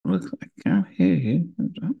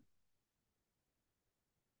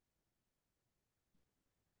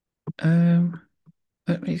Um,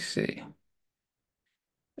 Let me see.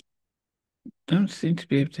 Don't seem to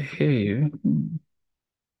be able to hear you.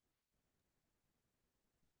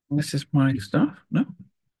 This is my stuff. No,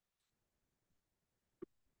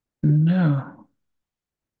 no.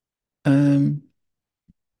 Um,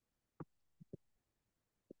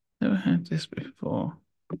 Never had this before.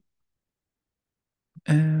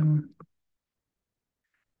 Um,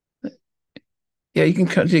 yeah, you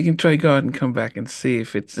can try go out and come back and see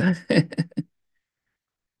if it's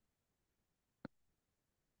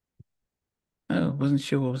Oh, wasn't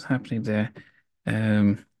sure what was happening there.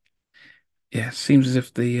 Um, yeah, seems as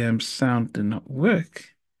if the sound did not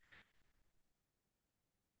work.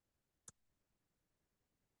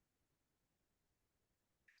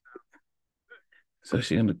 So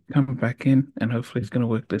she's gonna come back in and hopefully it's gonna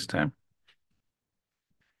work this time.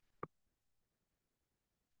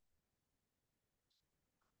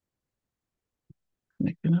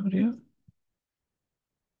 Make an audio.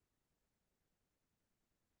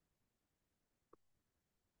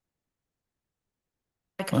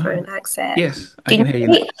 Wow. Microphone accent. Yes, I Can can you hear hear you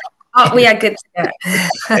now. me? Oh, we are good to go.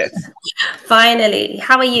 Yes. Finally,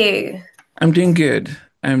 how are you? I'm doing good.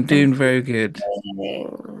 I'm doing very good.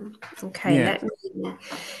 Amazing. Okay, Yeah. let me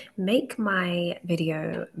make my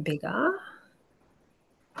video bigger.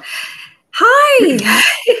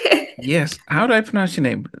 Hi, Yes. How do I pronounce your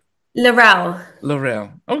name? Laurel.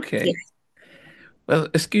 Laurel. Okay. Yes. Well,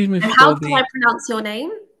 excuse me And how for do I the pronounce your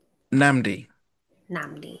name? Namdi.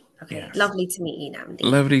 Namdi. Okay, Yes. lovely to meet you, Namdi.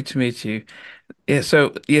 Lovely to meet you. Yeah,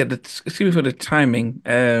 so yeah, excuse me for the timing.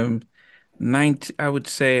 90, I would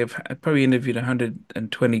say I've probably interviewed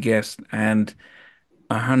 120 guests and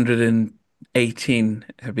 118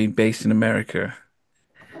 have been based in America.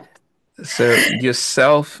 So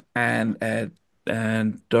yourself and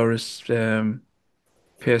Doris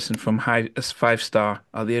Pearson from Five Star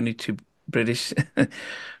are the only two British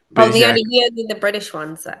Oh, British act the only the British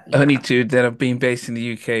ones that you only have. two that have been based in the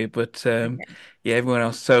UK, but yeah, everyone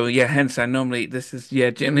else. So yeah, hence I normally this is yeah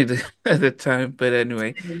generally the time. But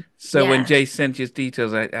anyway, so when Yeah. Jay sent you his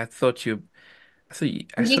details, I thought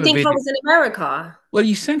I You saw a think I video. was in America? Well,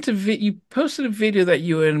 you posted a video that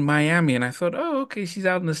you were in Miami, and I thought, oh, okay, she's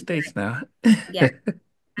out in the States now. Yeah,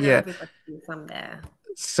 I know Yeah. everybody from there.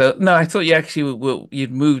 So no, I thought you actually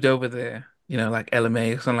you'd moved over there, like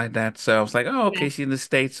LMA or something like that. So I was like, oh, Yeah. okay, she's in the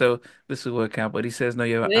States, so this will work out. But he says, no,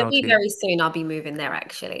 you're It'll out be here. very soon. I'll be moving there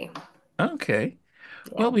actually. Okay.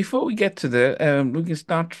 Yeah. Well, before we get to the, we can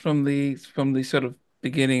start from the sort of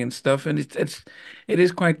beginning and stuff, and it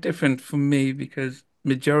is quite different for me because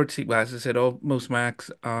majority, well, as I said, most of my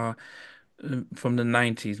acts are from the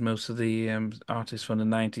 90s. Most of the artists from the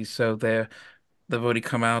 90s, so they've already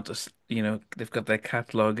come out, they've got their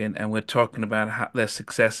catalog, and we're talking about their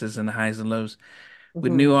successes and the highs and lows.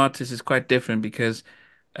 With Hmm. new artists, it's quite different because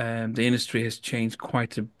the industry has changed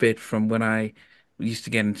quite a bit from when I used to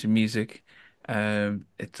get into music.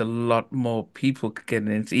 It's a lot more people getting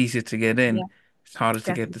in. It's easier to get Yeah, in. It's harder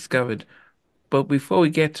to get definitely. discovered. But before we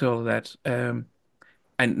get to all of that,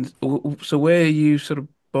 so where are you sort of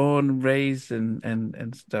born, raised,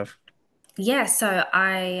 and stuff? So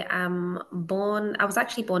I was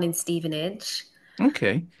actually born in Stevenage.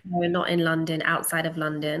 Okay, We're not in London, outside of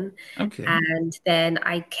London. okay, And then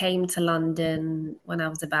I came to London when I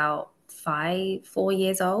was about 4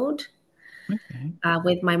 years old, okay,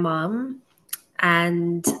 with my mum.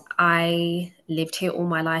 And I lived here all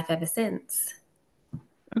my life ever since.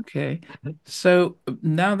 okay. So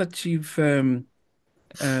now that you've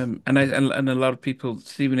and a lot of people,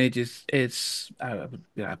 Stevenage is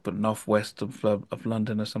I put northwest of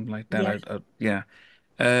London or something like that. Yeah. Yeah.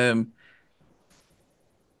 Um,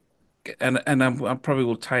 I probably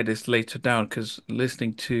will tie this later down because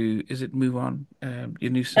listening to is it Move On,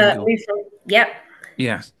 your new single? Yep,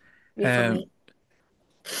 Yes. move from Um, me.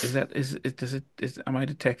 is that is it does it is am I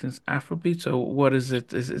detecting Afrobeats or what is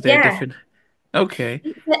it? Is there a Yeah. different? Okay.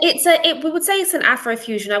 We would say it's an Afro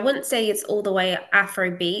fusion. I wouldn't say it's all the way Afro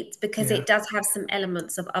beat because Yeah. it does have some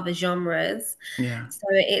elements of other genres. Yeah. So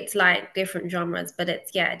it's like different genres, but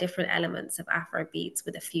it's, yeah, different elements of Afro beats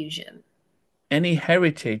with a fusion. Any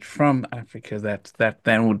heritage from Africa that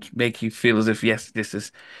then would make you feel as if yes, this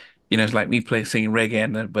is it's like me playing singing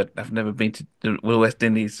reggae, but I've never been to the West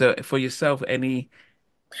Indies. So for yourself, any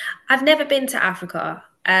I've never been to Africa.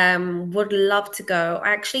 Would love to go. I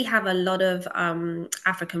actually have a lot of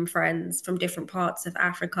African friends from different parts of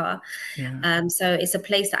Africa. Yeah. So it's a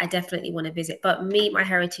place that I definitely want to visit. But me, my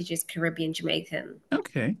heritage is Caribbean Jamaican.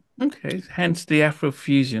 Okay. Okay. Hence the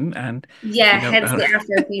Afrofusion and Yeah, you know hence the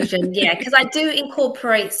Afrofusion. Yeah, because I do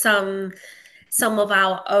incorporate some of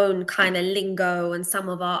our own kind of lingo and some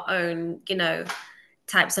of our own,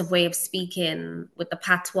 types of way of speaking with the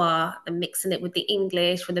patois and mixing it with the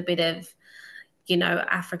English with a bit of,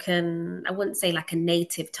 African, I wouldn't say like a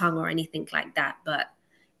native tongue or anything like that, but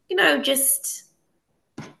just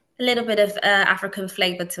a little bit of African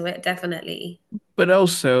flavor to it, definitely. but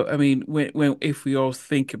also, I mean, when if we all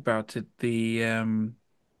think about it, the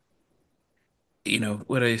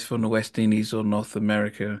whether it's from the West Indies or North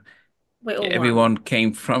America, We're all one. everyone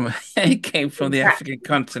came from came from the African Exactly.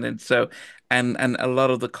 continent. So, and a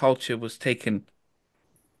lot of the culture was taken,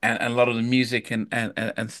 and a lot of the music and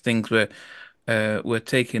things were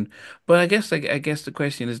taken. But I guess the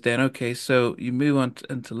question is then, okay, so you move on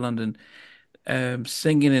into London,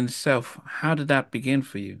 singing in itself. How did that begin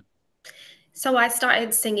for you? So I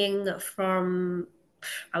started singing from,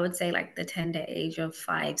 I would say, like the tender age of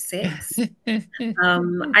 5, 6.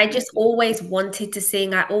 I just always wanted to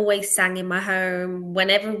sing. I always sang in my home when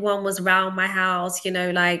everyone was around my house,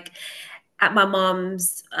 like at my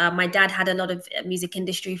mom's. My dad had a lot of music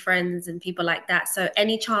industry friends and people like that. So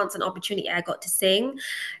any chance and opportunity I got to sing,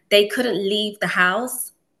 they couldn't leave the house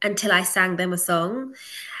until I sang them a song.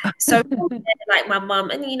 So from there, like my mom,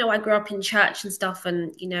 and I grew up in church and stuff,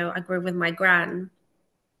 and I grew with my gran,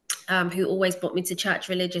 who always brought me to church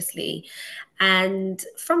religiously. And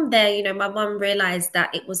from there, my mom realized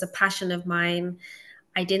that it was a passion of mine.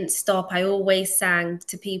 I didn't stop. I always sang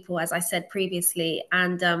to people, as I said previously.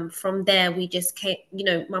 And from there, we just came,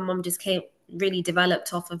 my mom just came really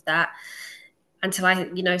developed off of that until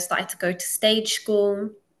I, started to go to stage school.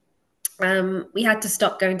 We had to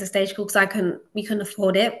stop going to stage school because we couldn't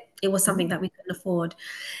afford it. It was something that we couldn't afford.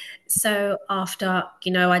 So after,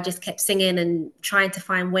 I just kept singing and trying to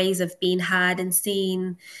find ways of being heard and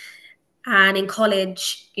seen. And in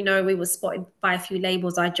college, we were spotted by a few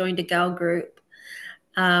labels. I joined a girl group.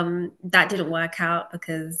 That didn't work out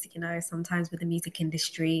because, sometimes with the music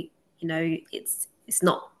industry, it's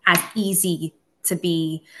not as easy to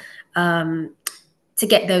be to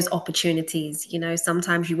get those opportunities.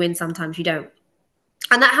 Sometimes you win, sometimes you don't.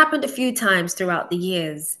 And that happened a few times throughout the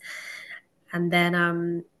years. And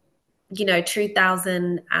then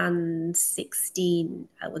 2016,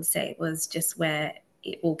 I would say, was just where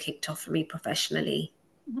it all kicked off for me professionally.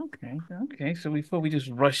 Okay, okay. So before we just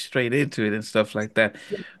rush straight into it and stuff like that,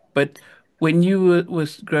 but when you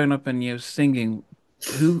was growing up and you were singing,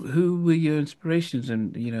 who were your inspirations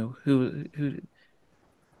and who?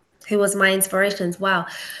 Who was my inspirations? Wow.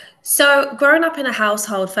 So growing up in a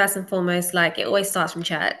household, first and foremost, like it always starts from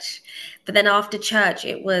church. But then after church,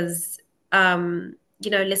 it was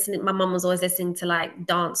listening. My mom was always listening to like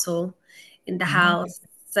dancehall in the Okay. house.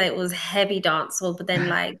 So it was heavy dancehall. But then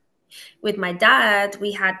like with my dad,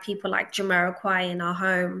 we had people like Jamiroquai in our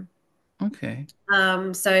home. Okay.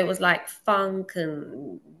 So it was like funk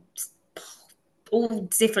and all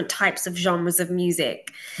different types of genres of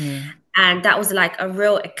music. Yeah. And that was like a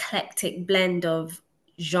real eclectic blend of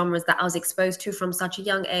genres that I was exposed to from such a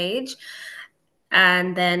young age.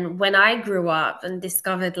 And then when I grew up and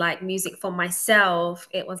discovered like music for myself,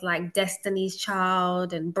 it was like Destiny's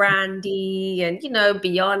Child and Brandy and,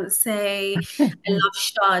 Beyonce. I love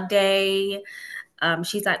Sade.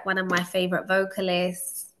 She's like one of my favorite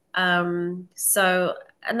vocalists. And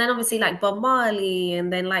then obviously like Bob Marley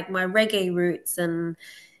and then like my reggae roots, and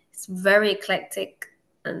it's very eclectic.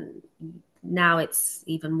 And now it's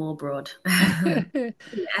even more broad. Yeah.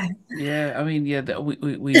 Yeah, I mean, yeah,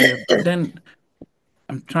 but then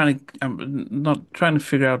I'm not trying to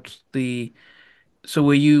figure out so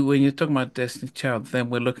when you're talking about Destiny Child,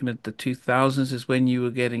 then we're looking at the 2000s is when you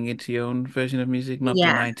were getting into your own version of music, not the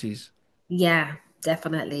Yeah. 90s. Yeah,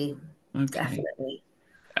 definitely. Okay. Definitely.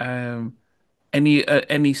 Um,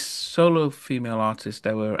 any solo female artists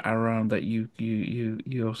that were around that you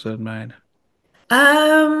also admired?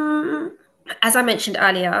 Um, as I mentioned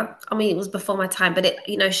earlier, I mean, it was before my time, but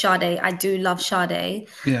Sade, I do love Sade.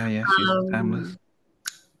 Yeah, yeah, she's timeless. Um,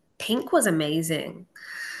 Pink was amazing.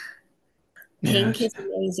 Yeah. Pink is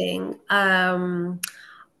amazing.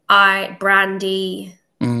 I Brandy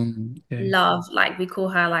Okay. love, like we call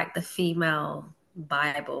her like the female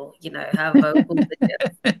Bible, her vocals are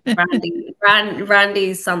just Brandy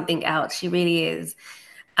is something else. She really is.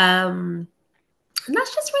 Um, and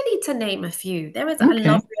that's just really to name a few. I love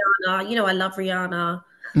Okay. Rihanna, I love Rihanna.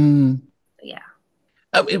 Mm. Yeah.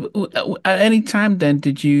 At any time then,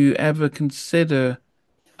 did you ever consider,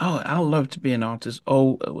 oh, I'd love to be an artist?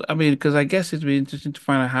 Oh, I mean, because I guess it'd be interesting to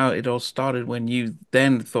find out how it all started when you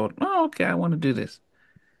then thought, oh, okay, I want to do this.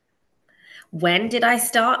 When did I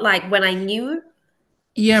start? Like when I knew?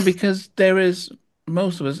 Yeah, because there is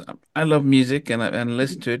most of us. I love music and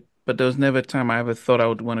listen to it, but there was never a time I ever thought I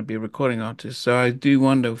would want to be a recording artist. So I do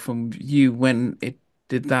wonder from you when it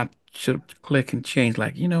did that sort of click and change.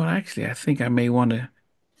 Like, you know what? Actually, I think I may want to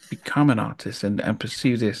become an artist and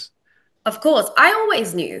pursue this. Of course, I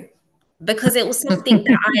always knew because it was something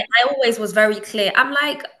that I always was very clear.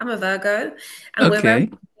 I'm a Virgo, and we're very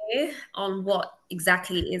Okay. clear on what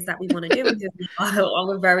exactly it is that we want to do and who we are.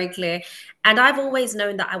 We're very clear. And I've always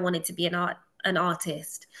known that I wanted to be an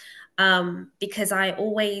artist because I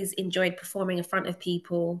always enjoyed performing in front of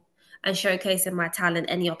people and showcasing my talent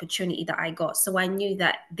any opportunity that I got. So I knew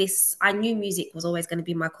that I knew music was always going to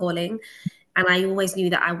be my calling. And I always knew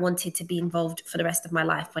that I wanted to be involved for the rest of my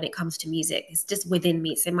life when it comes to music. It's just within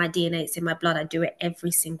me, it's in my DNA, it's in my blood. I do it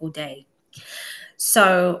every single day.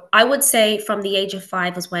 So I would say from the age of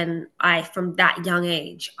 5 was when from that young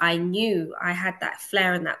age, I knew I had that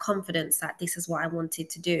flair and that confidence that this is what I wanted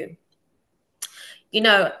to do.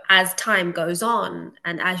 As time goes on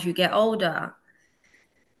and as you get older,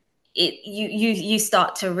 you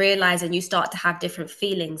start to realize and you start to have different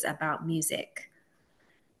feelings about music,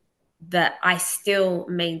 but I still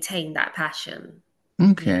maintain that passion.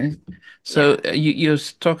 Yeah. Okay. So Yeah. you're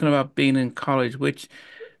talking about being in college, which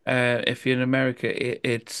if you're in America,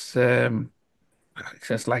 it's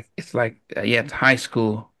like yeah, it's high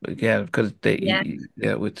school. Yeah, because Yeah.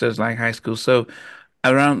 yeah, it says like high school. So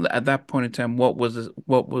around at that point in time, what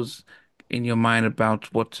was in your mind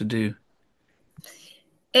about what to do?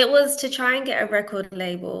 It was to try and get a record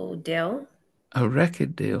label deal. A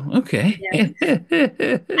record deal. Okay. Yeah.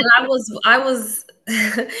 And I was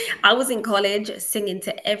I was in college singing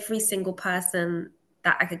to every single person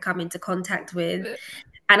that I could come into contact with.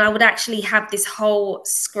 And I would actually have this whole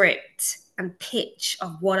script and pitch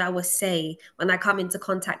of what I would say when I come into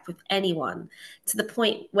contact with anyone, to the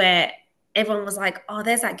point where everyone was like, oh,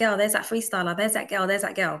 there's that girl, there's that freestyler, there's that girl, there's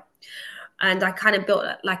that girl. And I kind of built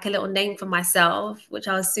like a little name for myself, which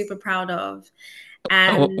I was super proud of. Oh,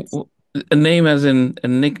 And a name as in a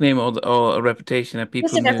nickname or a reputation that just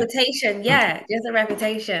people a knew. reputation, Okay. yeah, just a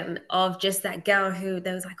reputation of just that girl who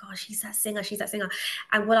they was like, oh, she's that singer.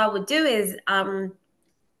 And what I would do is,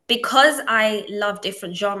 because I love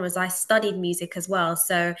different genres, I studied music as well.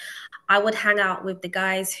 So I would hang out with the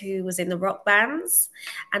guys who was in the rock bands,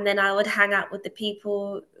 and then I would hang out with the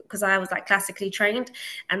people because I was like classically trained,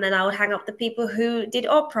 and then I would hang out with the people who did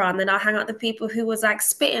opera, and then I'll hang out with the people who was like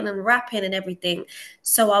spitting and rapping and everything.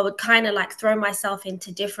 So I would kind of like throw myself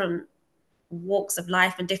into different walks of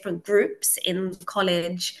life and different groups in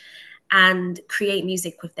college and create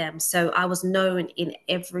music with them. So I was known in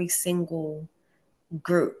every single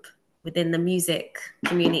group within the music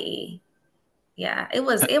community. Yeah, it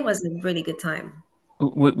was a really good time.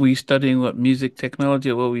 Were you studying what music technology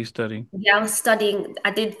or what were you studying? Yeah,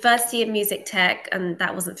 I did first year music tech, and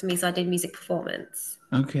that wasn't for me, so I did music performance.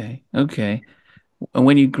 Okay. Okay. And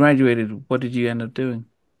when you graduated, what did you end up doing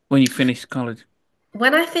when you finished college?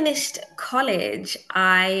 When I finished college,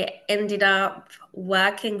 I ended up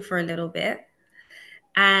working for a little bit,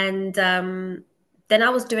 and then I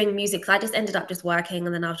was doing music. So I just ended up just working,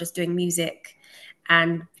 and then I was just doing music,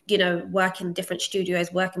 and working in different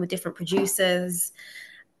studios, working with different producers.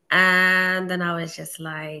 And then I was just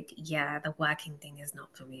like, yeah, the working thing is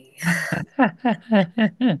not for me. It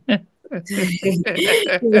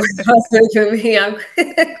wasn't for me.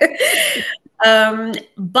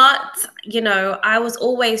 But I was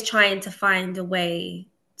always trying to find a way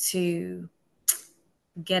to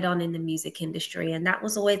get on in the music industry, and that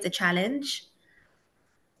was always the challenge.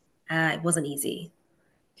 It wasn't easy,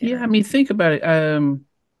 you Yeah, I know. mean, think about it.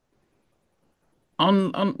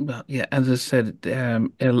 On well, yeah, as I said,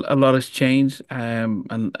 a lot has changed.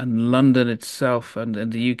 And London itself and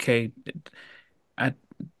the UK it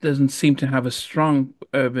doesn't seem to have a strong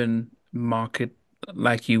urban market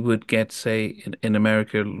like you would get, say, in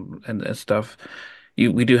America and stuff.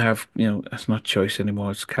 We do have, it's not choice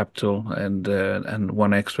anymore. It's Capital and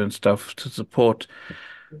One Extra and stuff to support.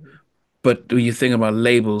 Mhm. But when you think about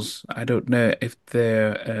labels, I don't know if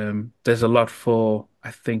there's a lot for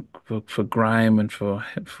I think for grime and for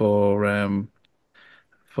I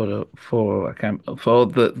can't for all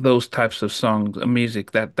those types of songs and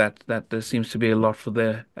music that there seems to be a lot for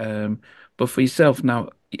there. But for yourself now,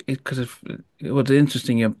 because it was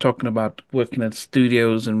interesting. You're talking about working at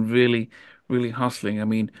studios and really hustling. I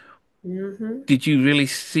mean, Hmm. Did you really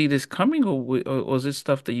see this coming, or was it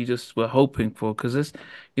stuff that you just were hoping for? Because this,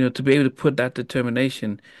 to be able to put that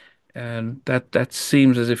determination, and that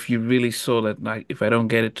seems as if you really saw that, like, if I don't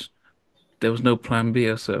get it, there was no plan B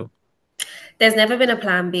or so. There's never been a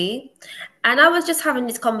plan B. And I was just having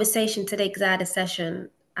this conversation today because I had a session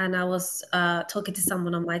and I was talking to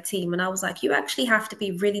someone on my team. And I was like, you actually have to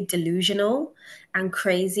be really delusional and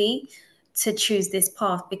crazy to choose this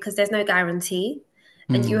path because there's no guarantee.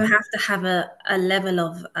 And you Mm, have to have a level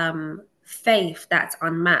of faith that's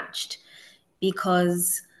unmatched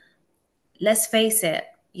because let's face it,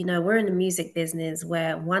 we're in the music business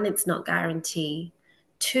where one, it's not guaranteed.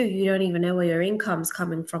 Two, you don't even know where your income's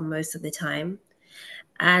coming from most of the time.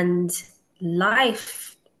 And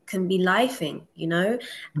life can be lifing.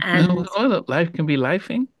 And oh, life can be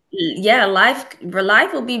lifing. yeah, life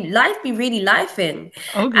be really lifing.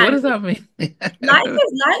 Okay, what And does that mean? life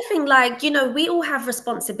is lifing, like, we all have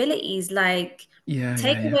responsibilities, like Yeah,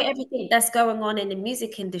 take yeah, yeah. away everything that's going on in the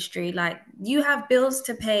music industry. Like you have bills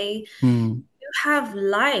to pay, Mm, you have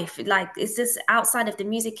life. Like it's just outside of the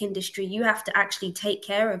music industry, you have to actually take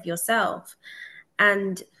care of yourself.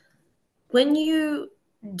 And when you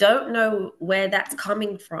don't know where that's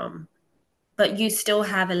coming from, but you still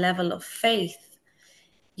have a level of faith,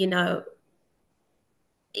 you know,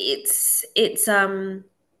 it's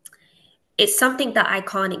something that I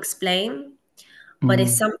can't explain, but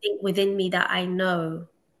it's mm, something within me that I know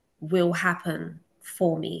will happen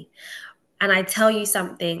for me. And I tell you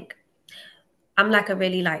something, I'm like a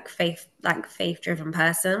really faith driven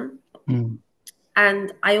person. mm,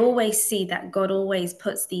 And I always see that God always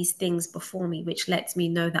puts these things before me, which lets me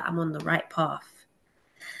know that I'm on the right path.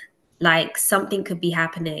 Like something could be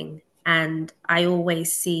happening, and I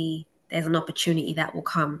always see there's an opportunity that will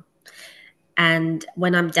come. And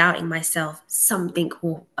when I'm doubting myself, something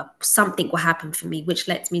will happen for me, which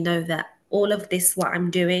lets me know that all of this, what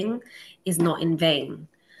I'm doing, is not in vain.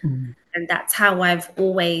 mm. And that's how I've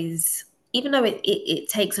always, even though it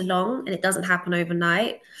takes long and it doesn't happen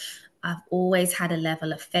overnight, I've always had a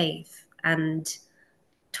level of faith. And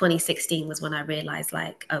 2016 was when I realized,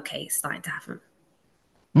 like, okay, it's starting to happen.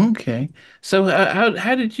 Okay. So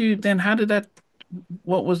how did you then? How did that?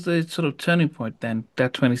 What was the sort of turning point then?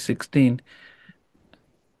 That 2016.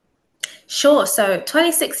 Sure. So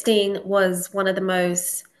 2016 was one of the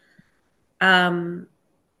most um,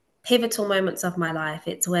 pivotal moments of my life.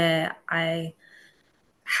 It's where I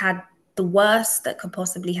had the worst that could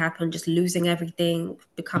possibly happen, just losing everything,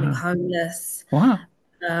 becoming Wow. homeless, Wow.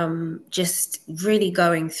 just really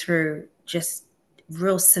going through just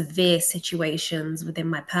real severe situations within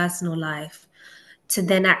my personal life, to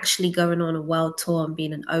then actually going on a world tour and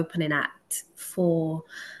being an opening act for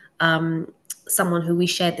um, someone who we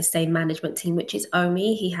shared the same management team, which is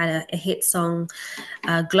Omi. He had a hit song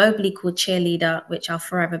globally called Cheerleader, which I'll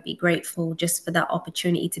forever be grateful just for that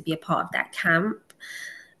opportunity to be a part of that camp.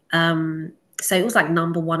 So it was like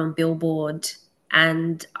number one on Billboard,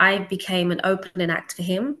 and I became an opening act for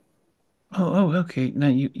him. Okay. Now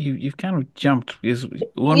you've kind of jumped because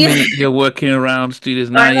one Yeah, minute you're working around studios,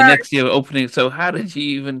 now I you know. next year opening. So how did you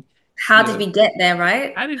even, How you did know, we get there,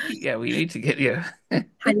 right? how did you? Yeah, we need to get you.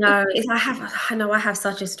 I know. I know I have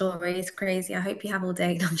such a story. It's crazy. I hope you have all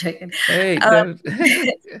day. No, I'm joking. Hey, Um, no,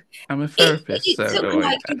 I'm a therapist, it so took don't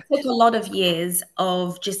worry. it took a lot of years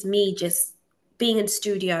of just me just being in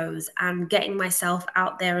studios and getting myself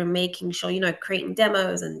out there and making sure, creating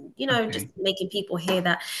demos and, just Okay. making people hear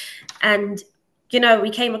that. And, we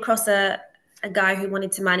came across a guy who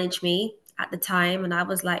wanted to manage me at the time. And I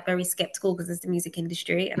was like very skeptical because it's the music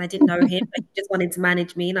industry and I didn't know him, but he just wanted to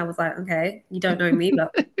manage me. And I was like, okay, you don't know me,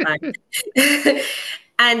 but fine.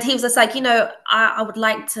 And he was just like, I would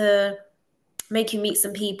like to make you meet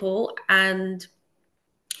some people. And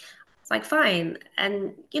it's like, fine.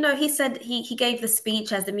 And, he said he gave the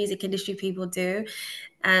speech as the music industry people do.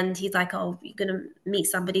 And he's like, oh, you're going to meet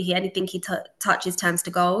somebody here. Anything he touches turns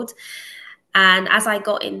to gold. And as I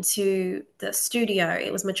got into the studio,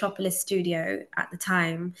 it was Metropolis Studio at the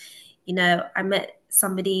time, I met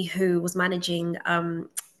somebody who was managing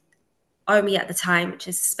Omi at the time, which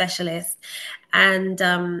is a specialist. And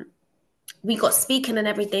we got speaking and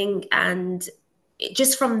everything. And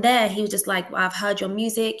just from there, he was just like, well, I've heard your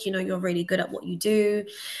music, you're really good at what you do.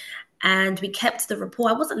 And we kept the rapport.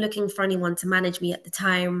 I wasn't looking for anyone to manage me at the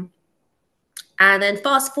time. And then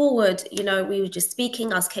fast forward, we were just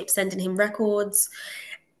speaking. I was kept sending him records.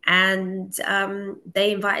 And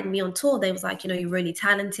they invited me on tour. They was like, you're really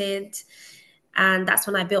talented. And that's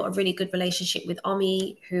when I built a really good relationship with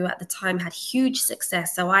Omi, who at the time had huge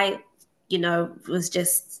success. So I, was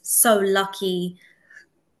just so lucky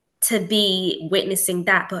to be witnessing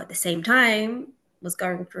that, but at the same time was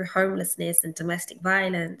going through homelessness and domestic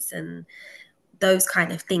violence and those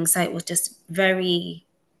kind of things. So it was just very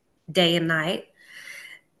day and night.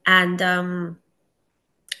 And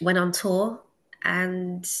went on tour,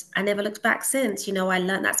 and I never looked back since. I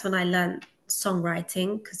learned that's when I learned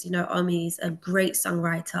songwriting, because Omi is a great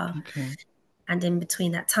songwriter. Okay. And in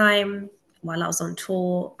between that time, while I was on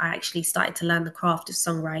tour, I actually started to learn the craft of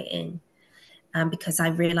songwriting, because I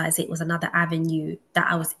realized it was another avenue that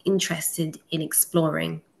I was interested in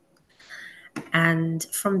exploring. And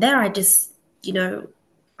from there, I just,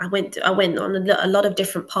 I went on a lot of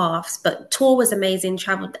different paths, but tour was amazing.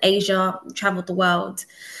 Traveled Asia, traveled the world.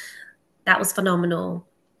 That was phenomenal.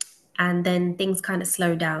 And then things kind of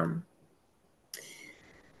slowed down.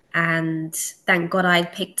 And thank God I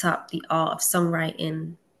picked up the art of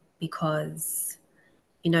songwriting, because,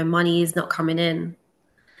 money is not coming in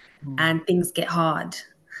Mm. and things get hard.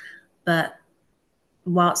 But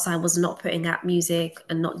whilst I was not putting out music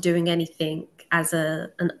and not doing anything as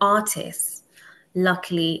an artist,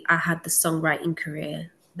 luckily I had the songwriting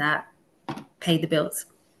career that paid the bills.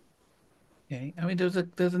 Okay. I mean, there's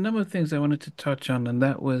a number of things I wanted to touch on, and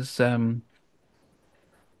that was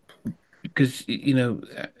because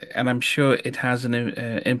and I'm sure it has an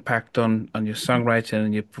impact on your songwriting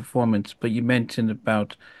and your performance. But you mentioned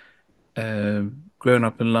about growing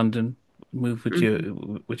up in London, move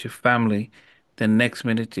Mhm. with your family. Then next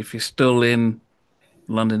minute, if you're still in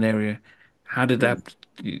London area, how did that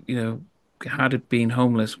how did being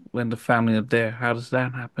homeless when the family are there? How does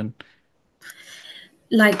that happen?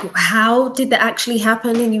 Like, how did that actually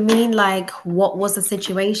happen? And you mean like what was the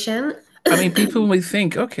situation? I mean, people may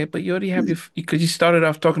think, okay, but you already have because you started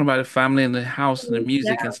off talking about the family and the house and the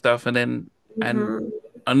music Yeah. and stuff, and then and Mhm.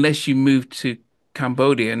 unless you moved to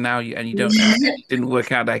Cambodia now you don't and it didn't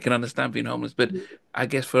work out, I can understand being homeless. But I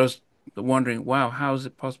guess for us wondering, wow, how is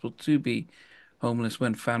it possible to be homeless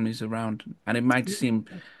when family's around? And it might seem,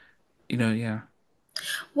 yeah,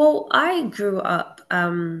 Well, I grew up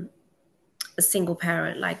a single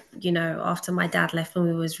parent, like, after my dad left when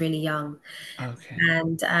we was really young. okay,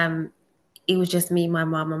 And it was just me, my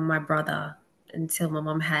mom, and my brother, until my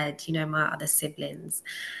mom had, my other siblings.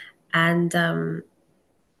 And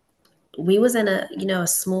we was in a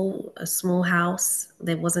small house.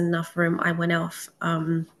 There wasn't enough room. I went off.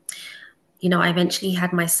 I eventually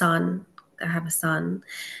had my son. I have a son.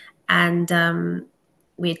 And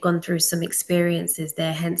we had gone through some experiences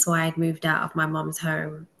there, hence why I'd moved out of my mom's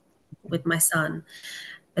home with my son.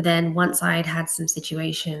 But then once I had some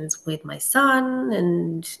situations with my son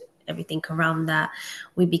and everything around that,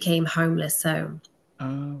 we became homeless. So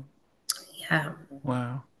oh, yeah.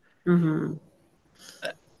 wow. Hmm.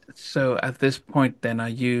 Uh, So at this point, then, are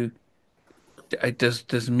you?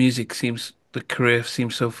 Does music seems the career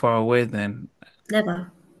seems so far away then?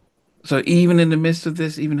 Never. So even in the midst of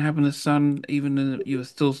this, even having a son, you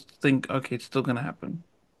still think, okay, it's still gonna happen.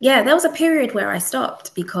 Yeah, there was a period where I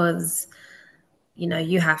stopped because,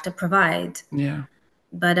 you have to provide. Yeah.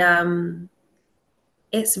 But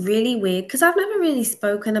it's really weird because I've never really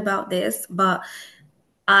spoken about this, but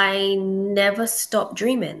I never stopped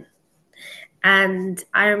dreaming. And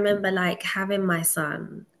I remember like having my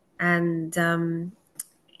son, and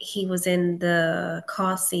he was in the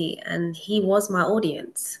car seat and he was my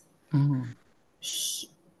audience. Mm, He-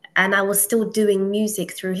 and I was still doing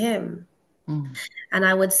music through him. mm, And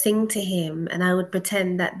I would sing to him, and I would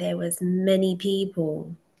pretend that there was many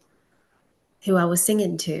people who I was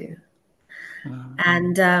singing to. wow,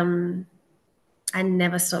 And I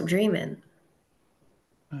never stopped dreaming.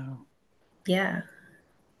 wow. Yeah.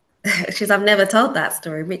 Because I've never told that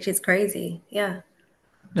story, which is crazy. Yeah.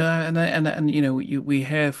 No, we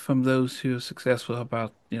hear from those who are successful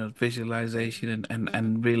about visualization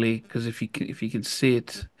and really because if you can see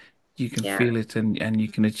it, you can Yeah. feel it and you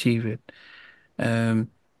can achieve it. Um,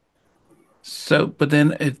 So, but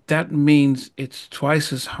then if that means it's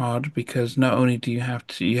twice as hard because not only do you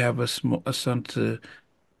have a son to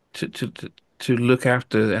to to, to look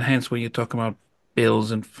after, and hence when you're talking about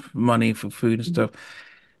bills and money for food and stuff,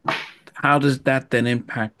 how does that then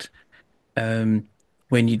impact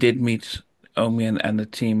when you did meet Omi and the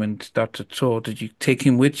team and start to tour? Did you take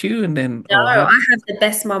him with you and then No, or how? I have the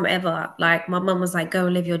best mom ever. Like, my mom was like, go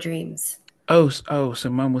live your dreams. So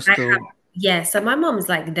mom was I have, still yeah. So my mom's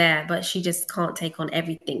like there, but she just can't take on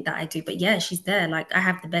everything that I do. But yeah, she's there. Like, I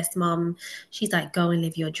have the best mom. She's like, go and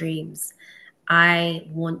live your dreams. I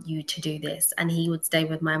want you to do this. And he would stay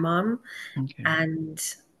with my mom. okay. And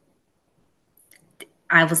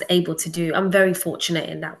I was able to do, I'm very fortunate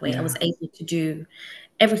in that way. I was Yeah. able to do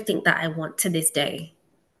everything that I want to this day.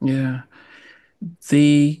 Yeah.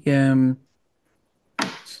 The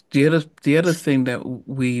the other thing that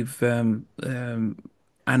we've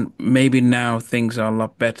and maybe now things are a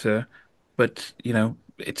lot better, but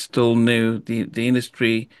it's still new. The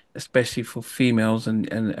industry, especially for females,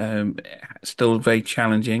 and still very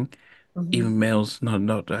challenging. Mhm. Even males,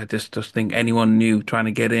 not. I just think anyone new trying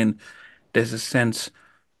to get in, there's a sense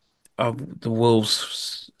of the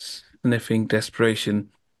wolves sniffing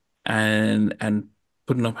desperation and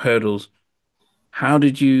putting up hurdles. How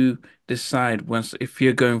did you decide once if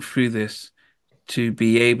you're going through this to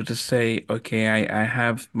be able to say, okay, I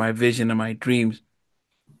have my vision and my dreams,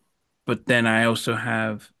 but then I also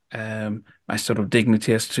have my sort of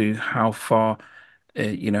dignity as to how far,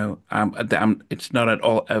 it's not at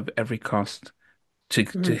all of every cost to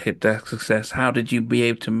Mhm. hit that success. How did you be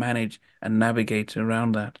able to manage and navigate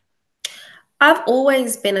around that? I've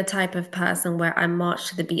always been a type of person where I march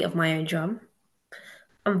to the beat of my own drum.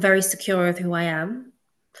 I'm very secure of who I am.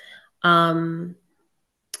 Um,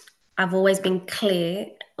 I've always been clear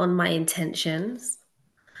on my intentions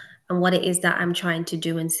and what it is that I'm trying to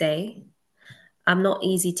do and say. I'm not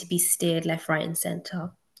easy to be steered left, right, and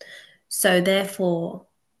center. So, therefore,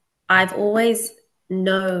 I've always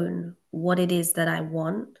known what it is that I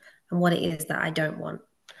want and what it is that I don't want.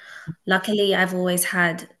 Luckily, I've always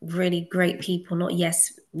had really great people, not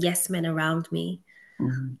yes men around me,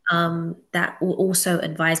 Mhm, that will also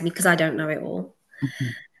advise me because I don't know it all.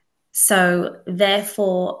 mhm, So,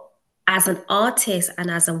 therefore, as an artist and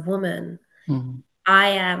as a woman, mhm, I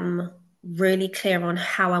am really clear on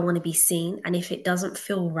how I want to be seen. And if it doesn't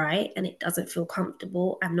feel right and it doesn't feel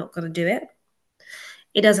comfortable, I'm not going to do it.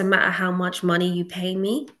 It doesn't matter how much money you pay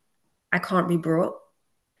me, I can't be brought.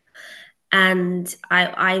 And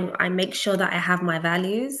I make sure that I have my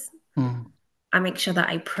values. mhm, I make sure that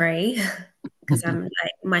I pray because I'm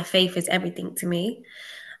like, my faith is everything to me.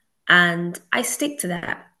 And I stick to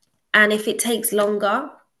that. And if it takes longer,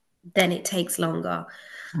 then it takes longer.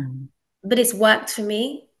 mhm. But it's worked for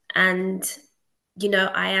me. And,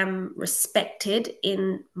 I am respected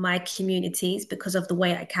in my communities because of the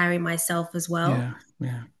way I carry myself as well. Yeah,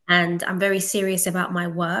 yeah, And I'm very serious about my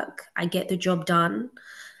work. I get the job done.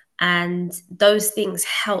 And those things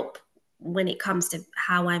help when it comes to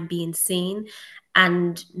how I'm being seen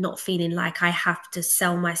and not feeling like I have to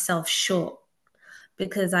sell myself short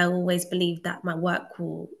because I always believe that my work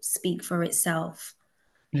will speak for itself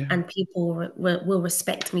yeah, and people will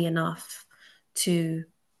respect me enough to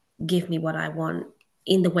give me what I want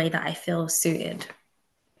in the way that I feel suited.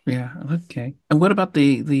 yeah. Okay. And what about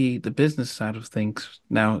the business side of things?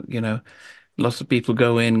 Now, lots of people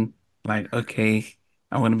go in like, okay,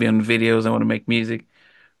 I want to be on videos, I want to make music.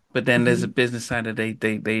 But then there's a Mhm. business side that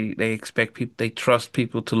they expect people, they trust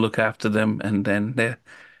people to look after them, and then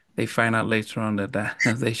they find out later on that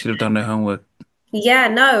they should have done their homework. Yeah,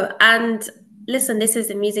 no. And listen, this is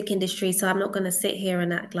the music industry, so I'm not going to sit here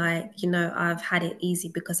and act like, I've had it easy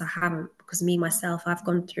because I haven't. Because me, myself, I've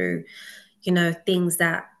gone through, things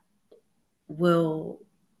that will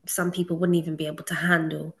some people wouldn't even be able to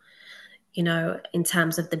handle, in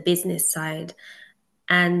terms of the business side.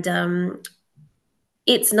 And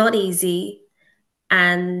it's not easy.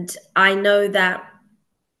 And I know that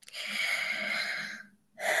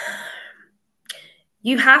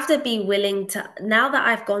you have to be willing to, now that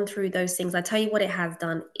I've gone through those things, I tell you what it has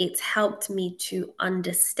done. It's helped me to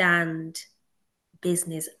understand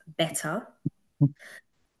business better.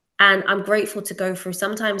 And I'm grateful to go through.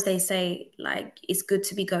 Sometimes they say, like, it's good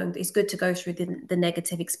to go through the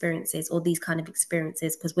negative experiences or these kind of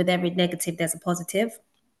experiences because with every negative, there's a positive.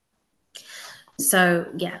 So,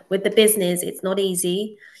 yeah, with the business, it's not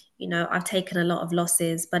easy. I've taken a lot of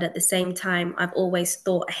losses, but at the same time, I've always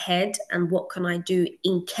thought ahead and what can I do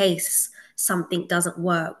in case something doesn't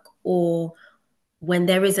work or when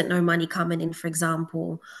there isn't no money coming in, for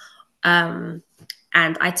example. Um,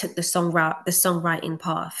 and I took the songwriting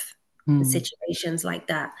path in Hmm. situations like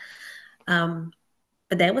that. Um,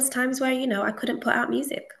 but there was times where, I couldn't put out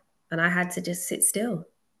music and I had to just sit still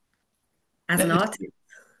as an Uh, artist.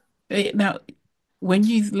 Now, when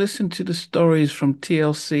you listen to the stories from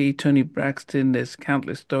TLC, Tony Braxton, there's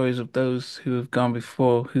countless stories of those who have gone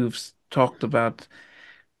before who've talked about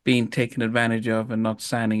being taken advantage of and not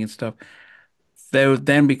signing and stuff. There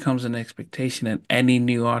then becomes an expectation that any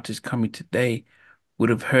new artist coming today would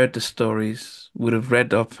have heard the stories, would have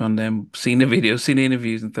read up on them, seen the videos, seen the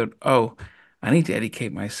interviews, and thought, oh, I need to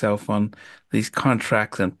educate myself on these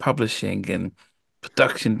contracts and publishing and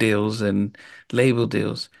production deals and label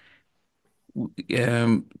deals.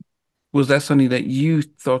 Um, was that something that you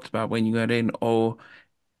thought about when you got in, or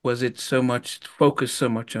was it so much focused so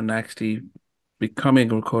much on actually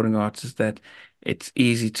becoming a recording artist that it's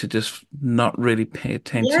easy to just not really pay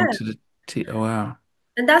attention Yeah. to the t oh wow.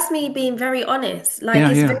 And that's me being very honest. Like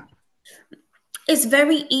Yeah, yeah. it's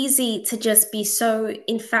very easy to just be so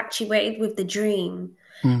infatuated with the dream.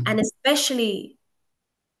 And Mm, especially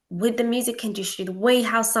with the music industry, the way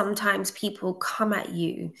how sometimes people come at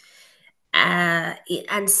you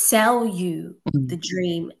and sell you mm. the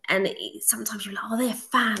dream. And sometimes you're like, oh, they're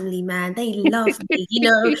family, man. They love me, you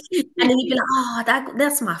know? And then you'd be like, oh,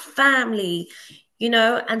 that's my family, you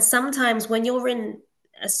know? And sometimes when you're in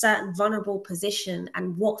a certain vulnerable position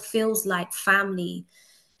and what feels like family,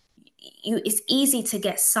 it's easy to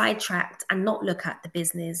get sidetracked and not look at the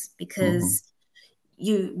business Mhm, because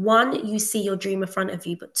you see your dream in front of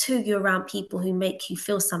you, but two, you're around people who make you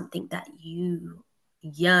feel something that you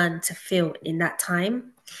yearn to feel in that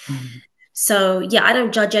time. mhm. So yeah, I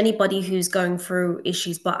don't judge anybody who's going through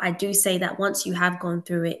issues, but I do say that once you have gone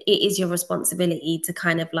through it, it is your responsibility to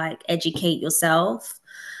kind of like educate yourself.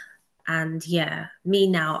 And yeah, me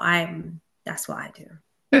now, that's what I do.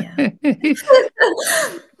 Yeah.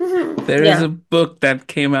 There is Yeah. a book that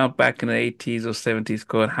came out back in the 80s or 70s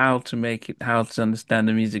called How to Make It, How to Understand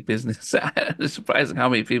the Music Business. It's surprising how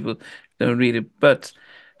many people don't read it, but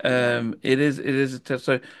Yeah. it is a test.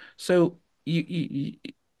 So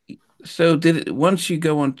so did it once you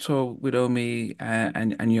go on tour with Omi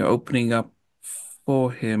and you're opening up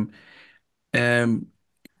for him, um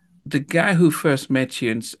the guy who first met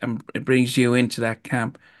you and brings you into that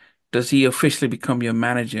camp, does he officially become your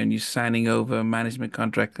manager and you're signing over a management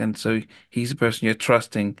contract? And so he's the person you're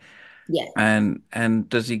trusting. Yeah. And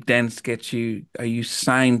does he then get you, are you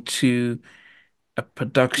signed to a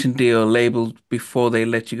production deal label before they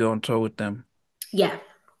let you go on tour with them? Yeah. And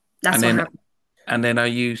That's what then happened. and then are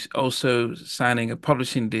you also signing a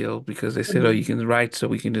publishing deal because they said, oh, you Mhm. can write so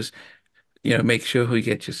we can just, make sure we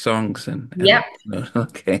get your songs and Yep.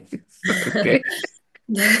 okay. Okay.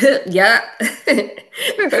 Yeah.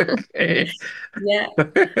 Okay. Yeah.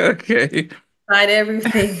 Okay. Tried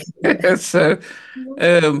everything. So,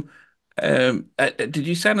 um, did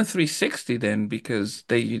you sign a 360 then? Because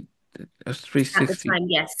they a At the 360. time,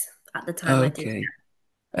 yes. At the time I did. Okay.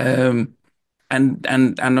 Um,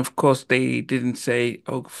 and of course they didn't say,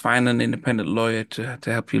 oh, find an independent lawyer to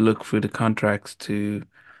help you look through the contracts to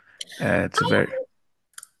very.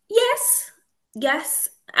 Yes. Yes.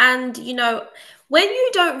 And when you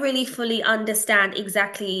don't really fully understand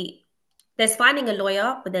exactly, there's finding a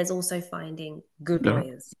lawyer, but there's also finding good No.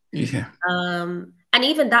 lawyers. Yeah. And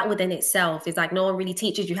even that within itself is like no one really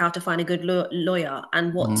teaches you how to find a good lawyer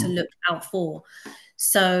and what to Mm, look out for.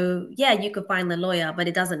 So yeah, you could find the lawyer, but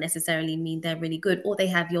it doesn't necessarily mean they're really good or they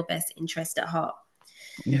have your best interest at heart.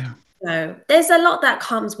 yeah. So there's a lot that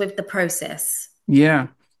comes with the process. Yeah.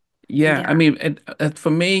 Yeah. Yeah. I mean, for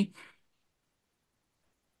me,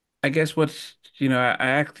 I guess I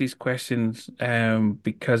ask these questions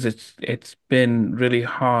because it's been really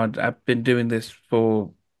hard. I've been doing this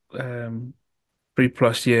for um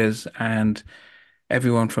 3+ years, and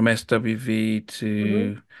everyone from SWV Mhm.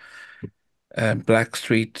 to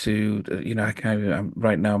Blackstreet to I can't even,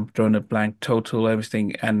 right now I'm drawing a blank. Total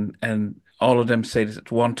everything, and all of them say this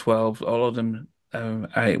at 112. All of them,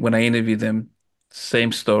 I when I interview them,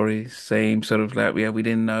 same story, same sort of like, yeah, we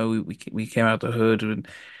didn't know, we came out the hood.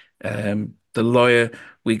 And the lawyer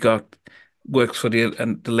we got works for the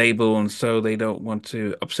label, and so they don't want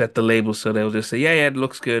to upset the label, so they'll just say, yeah, yeah, it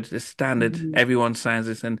looks good, it's standard, Mhm. everyone signs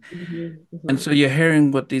this. Mhm. And so Mhm. you're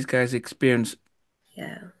hearing what these guys experienced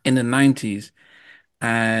Yeah. in the 90s,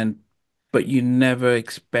 and but you never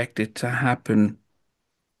expect it to happen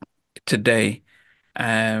today.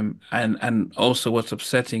 And also what's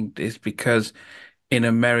upsetting is because in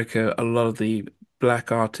America, a lot of the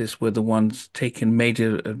black artists were the ones taken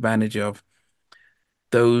major advantage of.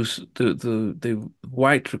 The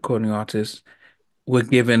white recording artists were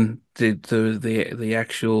given the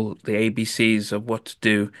actual the ABCs of what to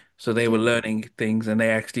do. So they were Yeah. learning things and they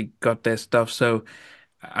actually got their stuff. So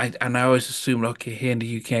I always assumed, okay, here in the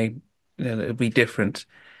UK, it'll be different.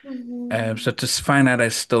 Mhm. So to find out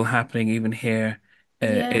it's still happening even here,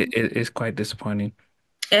 Yeah. it is quite disappointing.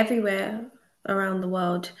 Everywhere around the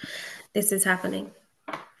world, this is happening.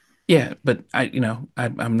 Yeah, but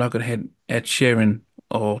I'm not going to hit Ed Sheeran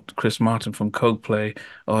or Chris Martin from Coldplay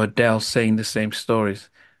or Adele saying the same stories,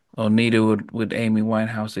 or neither would Amy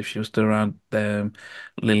Winehouse if she was still around.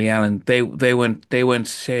 Lily Allen, they weren't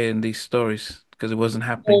sharing these stories because it wasn't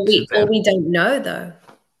happening Or to them. we don't know though.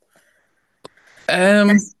 Um,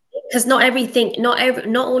 That's because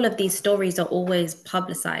not all of these stories are always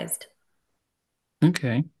publicized.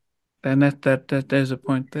 okay, then there's a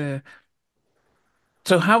point there.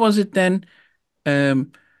 So how was it then?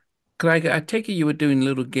 I take it you were doing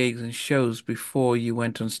little gigs and shows before you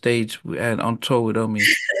went on stage and on tour with Omi.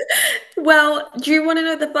 Well, do you want to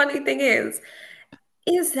know the funny thing is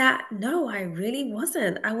that no, I really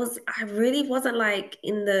wasn't. I really wasn't like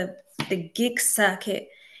in the gig circuit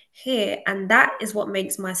here. And that is what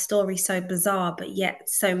makes my story so bizarre, but yet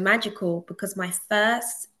so magical because my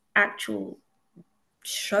first actual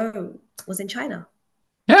show was in China.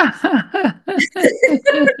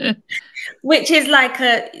 Which is like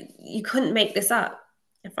you couldn't make this up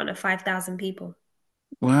in front of 5,000 people.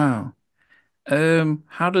 Wow.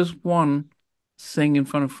 How does one sing in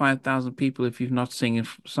front of 5,000 people if you've not sang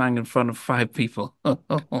in front of five people?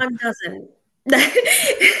 One doesn't.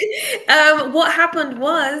 What happened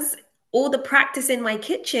was all the practice in my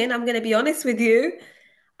kitchen, I'm going to be honest with you,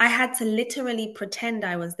 I had to literally pretend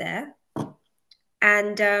I was there.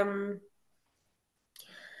 And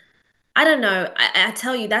I don't know. I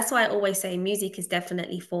tell you, that's why I always say music is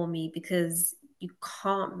definitely for me because you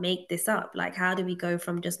can't make this up. Like, how do we go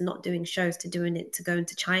from just not doing shows to doing it to going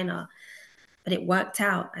to China? But it worked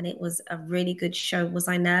out and it was a really good show. Was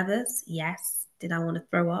I nervous? Yes. Did I want to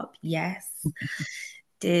throw up? Yes.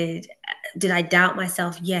 Did did I doubt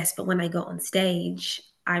myself? Yes. But when I got on stage,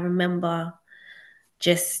 I remember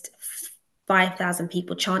just 5,000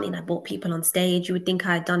 people chanting. I brought people on stage. You would think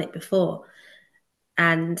I had done it before.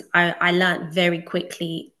 And I learned very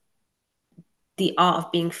quickly the art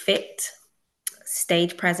of being fit,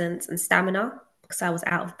 stage presence, and stamina because I was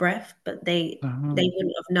out of breath. But they Um,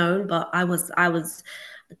 wouldn't have known. But I was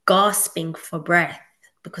gasping for breath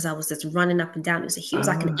because I was just running up and down. It was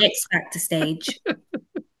like an ah, X Factor stage.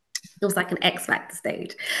 It was like an X Factor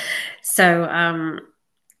stage. So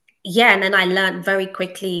yeah, and then I learned very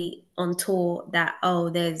quickly on tour that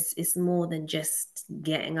it's more than just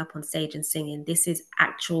getting up on stage and singing. This is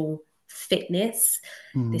actual fitness.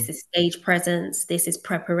 This mm, is stage presence. This is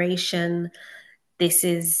preparation. This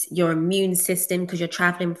is your immune system because you're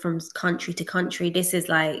traveling from country to country. This is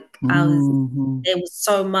like mhm, there was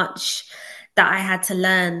so much that I had to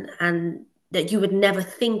learn and that you would never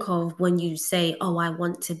think of when you say, "Oh, I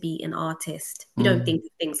want to be an artist." You don't mm. think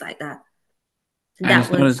of things like that. And And that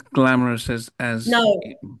it's not was as glamorous as no,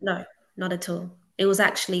 no, not at all. It was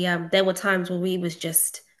actually there were times where we was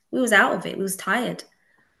out of it. We was tired.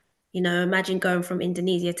 You know, imagine going from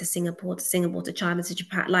Indonesia to Singapore to China to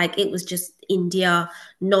Japan. Like it was just India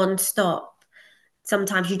non-stop.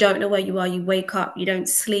 Sometimes you don't know where you are. You wake up, you don't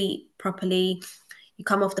sleep properly. You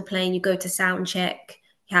come off the plane, you go to sound check,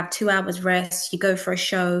 you have 2 hours rest, you go for a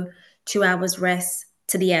show, 2 hours rest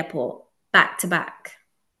to the airport, back to back.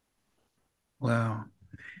 wow.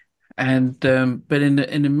 And but in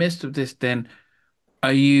the midst of this, then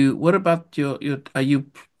what about are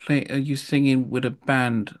you singing with a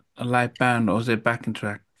band, a live band, or is it backing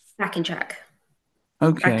track? Backing track. Backing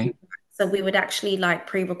Okay, track. So we would actually like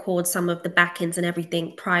pre-record some of the backings and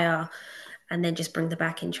everything prior and then just bring the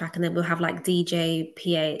backing track and then we'll have like DJ,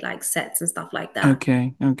 PA, like sets and stuff like that.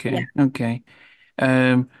 okay, Yeah. okay, okay.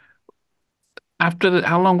 Um,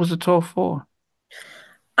 how long was the tour for?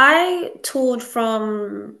 I toured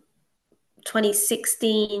from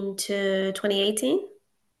 2016 to 2018.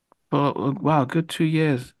 For wow, good 2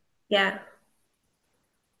 years. Yeah.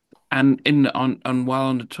 And in on while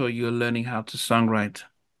on the tour, you were learning how to songwrite.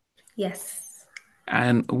 Yes.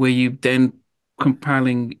 And were you then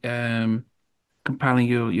compiling compiling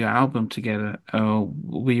your album together? Or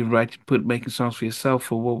were you making songs for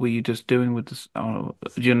yourself, or what were you just doing with this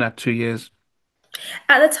during that 2 years?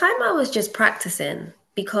 At the time, I was just practicing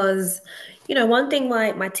because, one thing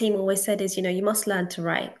my team always said is, you must learn to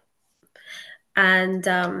write. And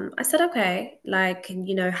I said, okay, like,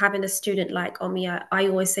 having a student like Omi, I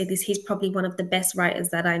always say this, he's probably one of the best writers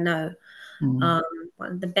that I know, Mm, um,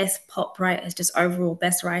 one of the best pop writers, just overall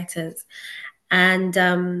best writers. And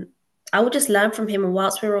I would just learn from him. And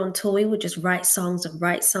whilst we were on tour, we would just write songs and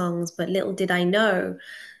write songs. But little did I know,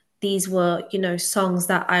 these were, songs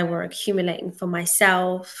that I were accumulating for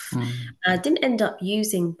myself. mm, Didn't end up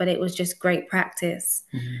using, but it was just great practice.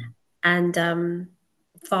 mm. And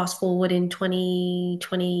fast forward in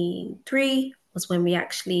 2023 was when we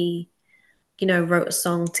actually, wrote a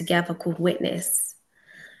song together called Witness.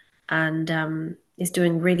 And it's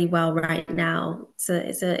doing really well right now.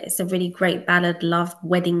 It's a really great ballad, love,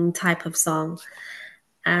 wedding type of song.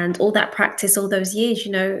 And all that practice, all those years,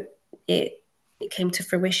 it it came to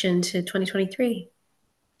fruition to 2023.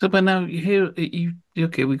 So, but now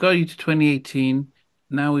okay, we got you to 2018.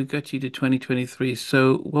 Now we got you to 2023.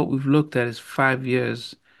 So what we've looked at is 5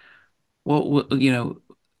 years. You know,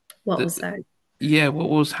 What the, was that? yeah, what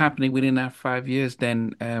was happening within that 5 years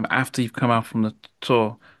then, after you've come out from the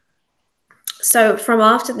tour? So from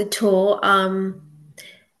after the tour,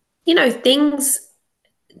 things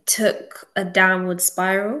took a downward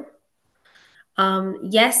spiral.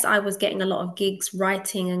 Yes, I was getting a lot of gigs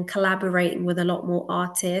writing and collaborating with a lot more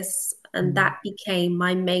artists, and Mm, that became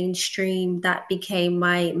my mainstream. That became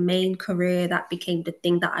my main career. That became the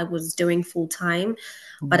thing that I was doing full time.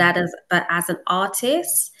 mm. But as an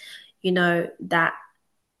artist, that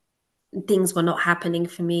things were not happening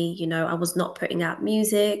for me. I was not putting out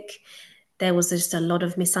music. There was just a lot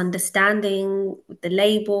of misunderstanding with the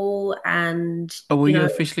label, and Oh, were you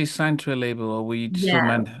officially signed to a label or were you still yeah,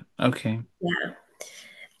 man? Okay. yeah.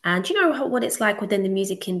 And what it's like within the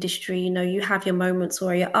music industry. You have your moments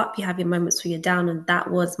where you're up, you have your moments where you're down, and that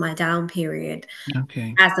was my down period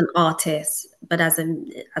Okay. as an artist. But as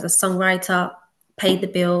a songwriter, paid the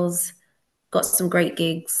bills, got some great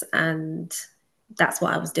gigs, and that's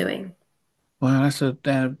what I was doing. Well, that's a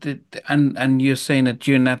and you're saying that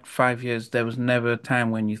during that 5 years there was never a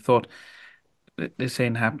time when you thought this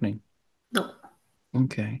ain't happening. No,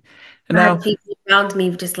 Okay. And I had now people around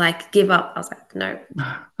me just like give up. I was like, no,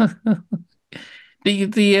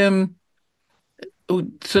 the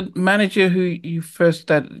so manager who you first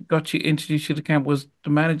that got you introduced to the camp was the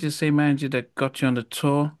manager, same manager that got you on the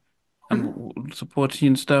tour and Mhm. supporting you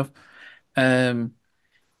and stuff. Um,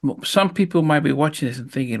 some people might be watching this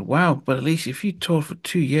and thinking, "Wow!" But at least if you toured for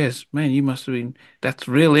 2 years, man, you must have been. That's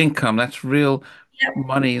real income. That's real Yep.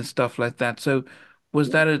 money and stuff like that. So, was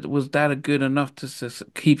that a good enough to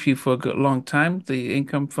keep you for a good long time? The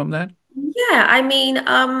income from that? Yeah, I mean,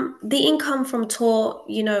 the income from tour,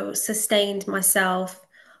 sustained myself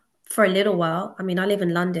for a little while. I mean, I live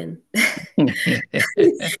in London.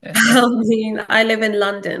 I live in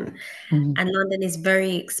London, Mhm. and London is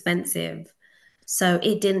very expensive. So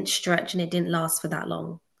it didn't stretch and it didn't last for that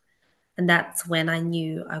long. And that's when I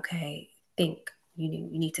knew, okay, you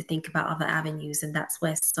need to think about other avenues. And that's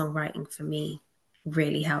where songwriting for me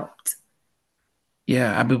really helped.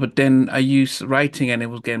 Yeah, I mean, but then are you writing and it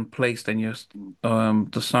was getting placed and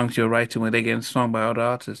the songs you're writing were they getting sung by other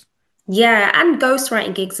artists? Yeah, and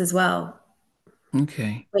ghostwriting gigs as well,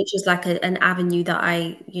 Okay. which is like an avenue that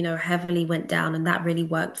I, heavily went down. And that really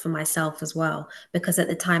worked for myself as well, because at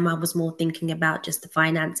the time I was more thinking about just the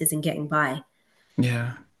finances and getting by.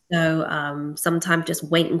 Yeah. So sometimes just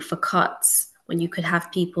waiting for cuts when you could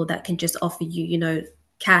have people that can just offer you,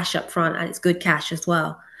 cash up front, and it's good cash as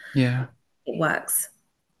well. Yeah. It works.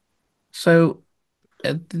 So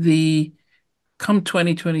the come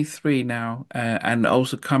 2023 now, and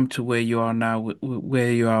also come to where you are now,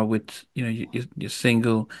 where you are with, your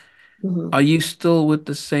single. Mhm. Are you still with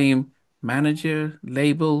the same manager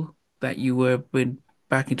label that you were with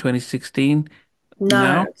back in 2016 No,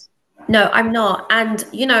 now? no, I'm not. And,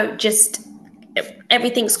 just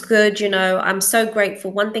everything's good. I'm so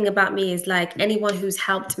grateful. One thing about me is like anyone who's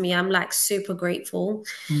helped me, I'm like super grateful.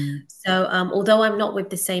 Mm, So, although I'm not with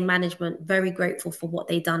the same management, very grateful for what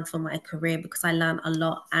they done for my career, because I learned a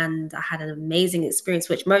lot and I had an amazing experience,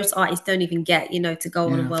 which most artists don't even get, to go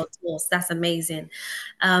on a yeah. world tour. So that's amazing.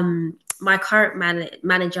 My current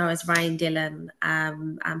manager is Ryan Dillon.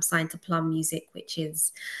 I'm signed to Plum Music, which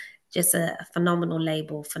is just a phenomenal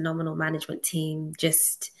label, phenomenal management team.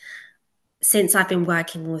 Just since I've been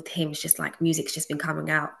working with him, it's just like music's just been coming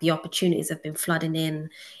out. The opportunities have been flooding in.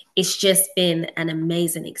 It's just been an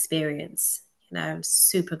amazing experience. I'm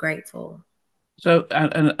super grateful. So,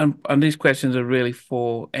 and these questions are really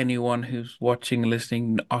for anyone who's watching,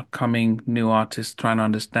 listening, upcoming new artists trying to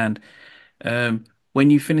understand. When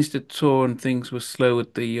you finished the tour and things were slow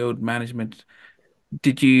with the old management,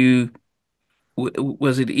 did you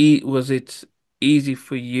was it easy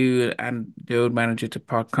for you and the old manager to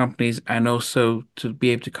part companies and also to be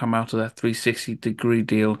able to come out of that 360-degree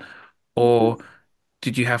deal, or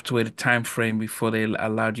did you have to wait a time frame before they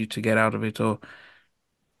allowed you to get out of it? Or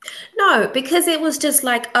No, because it was just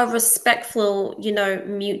like a respectful,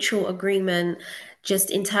 mutual agreement,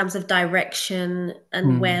 just in terms of direction and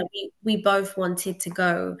Hmm, where we both wanted to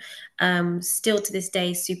go. Still to this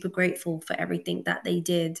day, super grateful for everything that they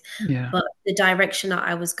did. yeah, But the direction that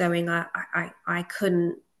I was going, I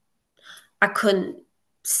couldn't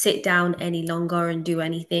sit down any longer and do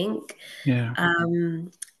anything. yeah,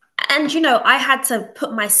 Um, and I had to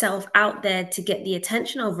put myself out there to get the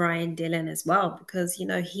attention of Ryan Dillon as well, because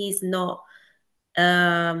he's not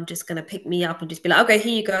just gonna pick me up and just be like, okay,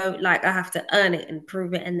 here you go. Like I have to earn it and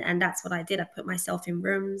prove it. And that's what I did. I put myself in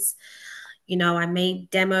rooms, I made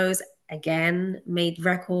demos again, made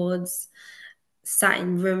records. sat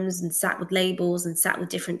in rooms and sat with labels and sat with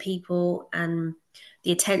different people, and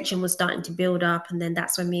the attention was starting to build up. And then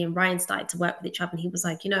that's when me and Ryan started to work with each other, and he was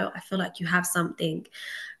like, I feel like you have something.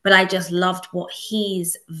 But I just loved what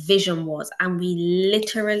his vision was, and we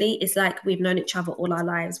literally, it's like we've known each other all our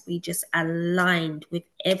lives. We just aligned with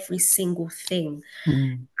every single thing,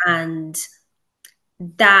 Mm. and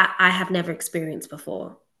that I have never experienced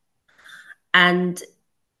before. And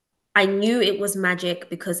I knew it was magic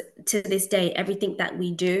because to this day, everything that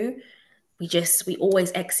we do, we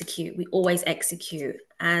always execute. We always execute.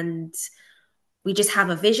 And we just have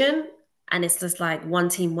a vision, and it's just like one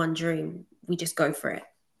team, one dream. We just go for it.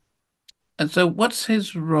 And so, what's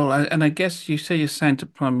his role? And I guess you say you're signed to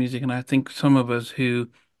Plum Music, and I think some of us who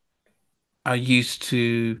are used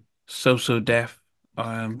to So Def,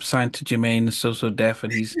 signed to Jermaine So Def,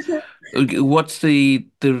 and he's what's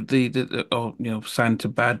or signed to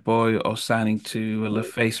Bad Boy or signing to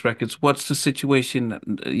LaFace Records? What's the situation,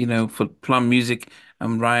 for Plum Music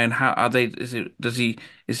and Ryan? How are they?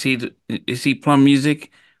 Is he Plum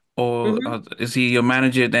Music, Mhm. or is he your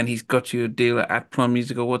manager? Then he's got you a deal at Plum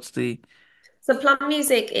Music, or what's the? So Plum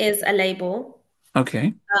Music is a label.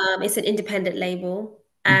 Okay. It's an independent label,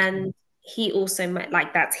 Okay. and he also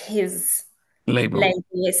like that's his Label. label.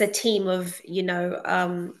 It's a team of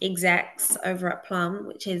execs over at Plum,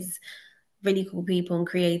 which is really cool people and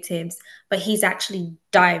creatives. But he's actually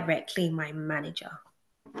directly my manager.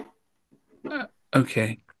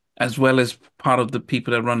 Okay. As well as part of the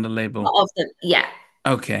people that run the label. Of the Yeah,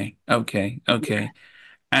 Okay. Okay. yeah. Okay.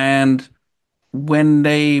 And by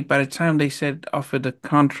the time they said offered a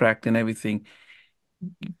contract and everything,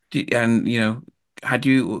 and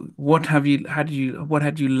what had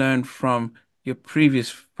you learned from your previous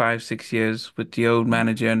 5, 6 years with the old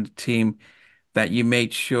manager and the team that you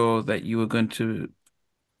made sure that you were going to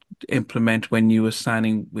implement when you were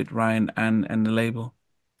signing with Ryan and the label?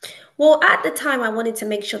 Well, at the time, I wanted to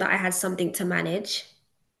make sure that I had something to manage.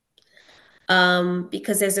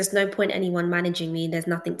 Because there's just no point anyone managing me. There's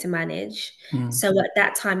nothing to manage. Mm. So at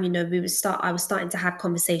that time, I was starting to have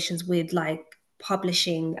conversations with like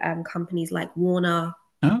publishing companies like Warner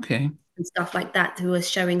Okay. and stuff like that who were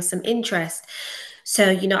showing some interest. So,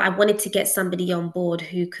 I wanted to get somebody on board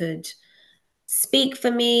who could speak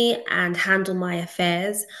for me and handle my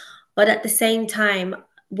affairs. But at the same time,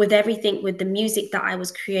 with everything, with the music that I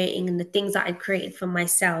was creating and the things that I created for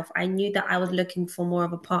myself, I knew that I was looking for more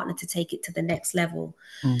of a partner to take it to the next level.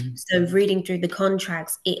 Mm. So, reading through the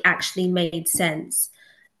contracts, it actually made sense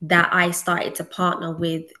that I started to partner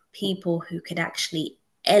with people who could actually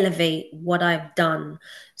elevate what I've done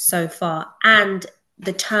so far. And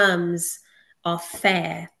the terms are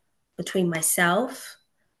fair between myself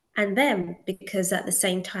and them, because at the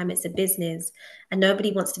same time it's a business and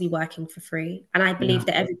nobody wants to be working for free, and I believe Yeah.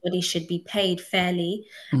 that everybody should be paid fairly.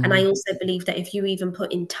 And I Mm. also believe that if you even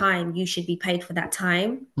put in time, you should be paid for that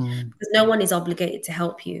time, Mm. because no one is obligated to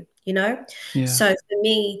help you. Yeah. So for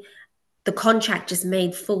me, the contract just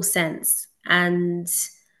made full sense, and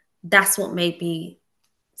that's what made me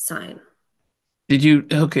sign.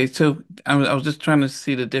 Okay, so I was just trying to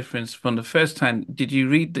see the difference from the first time. Did you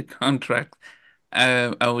read the contract?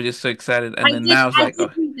 I was just so excited. And then now it's I like, did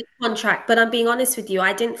oh, read the contract, but I'm being honest with you,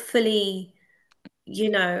 I didn't fully, you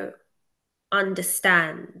know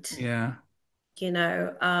understand yeah.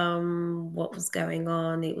 what was going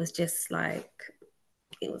on. It was just like,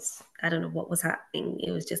 I don't know what was happening.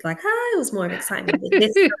 It was just like, it was more of excitement with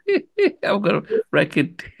this. I've got a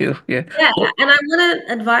record deal. Yeah. Yeah, Well, and I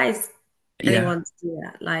wouldn't advise yeah. anyone to do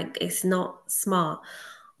that. Like, it's not smart.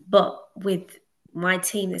 But with my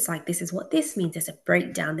team, it's like, this is what this means. There's a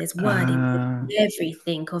breakdown, there's wording, Uh, there's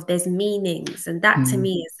everything, there's meanings. And that to mm,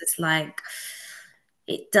 me is just like,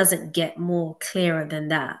 it doesn't get more clearer than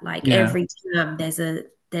that. Like yeah. every term, there's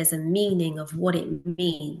a meaning of what it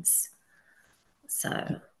means.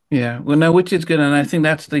 So Yeah. Well, no, which is good. And I think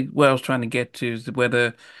that's the what I was trying to get to is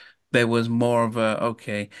whether there was more of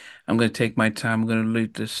okay, I'm going to take my time. I'm going to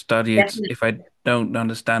look to study it. definitely, If I don't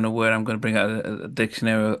understand a word, I'm going to bring out a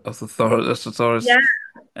dictionary of thesaurus,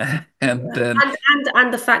 yeah, and yeah. then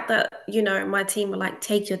And the fact that my team were like,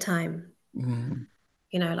 take your time. mm,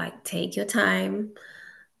 Like, take your time.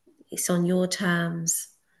 It's on your terms.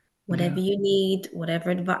 Whatever yeah. you need,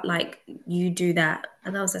 whatever, but like, you do that.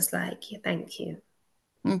 And I was just like, yeah, thank you.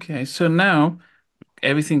 Okay, so now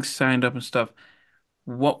everything's signed up and stuff.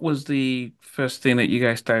 What was the first thing that you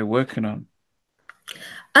guys started working on?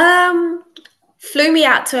 Um, Flew me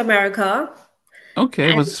out to America.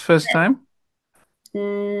 Okay, was this first time?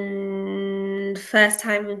 First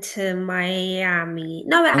time to Miami.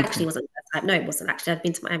 No, it actually Okay. wasn't time. No, it wasn't actually. I'd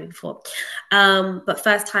been to Miami before. But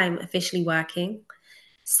first time officially working,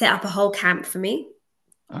 set up a whole camp for me,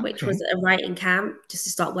 which was Okay. a writing camp, just to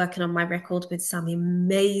start working on my record with some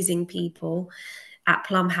amazing people at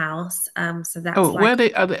Plum House. So Oh, that's like where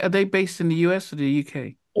are they based in the US or the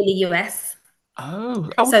UK? in the US. Oh,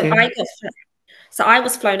 So okay. I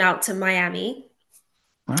was flown out to Miami,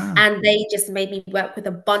 Wow. and they just made me work with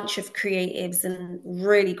a bunch of creatives and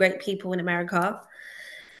really great people in America.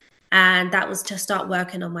 And that was to start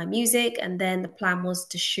working on my music. And then the plan was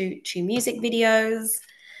to shoot 2 music videos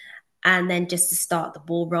and then just to start the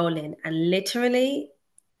ball rolling. And literally,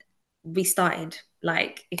 we started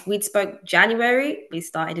like if we'd spoke January, we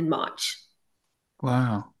started in March.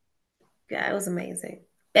 Wow. Yeah, it was amazing.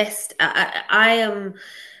 Best. I am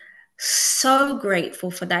so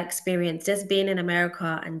grateful for that experience, just being in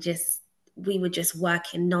America and just we were just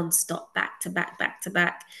working nonstop, back to back, back to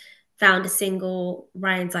back. Found a single.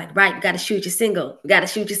 Ryan's like, right, you got to shoot your single. You got to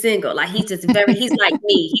shoot your single. Like he's like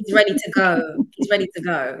me. He's ready to go. He's ready to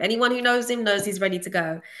go. Anyone who knows him knows he's ready to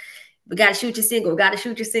go. We got to shoot your single. We got to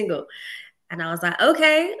shoot your single. And I was like,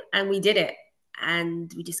 okay. And we did it.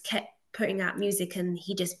 And we just kept putting out music. And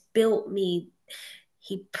he just built me,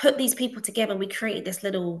 he put these people together and we created this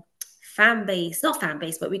little fan base, not fan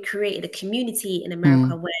base, but we created a community in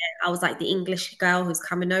America Mm. where I was like the English girl who's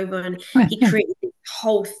coming over and he created this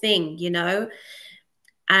whole thing,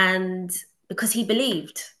 and because he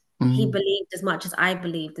Mm. believed as much as I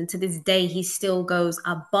believed. And to this day, he still goes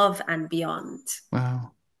above and beyond.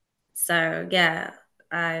 Wow. So yeah,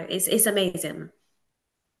 it's amazing.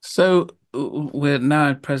 So we're now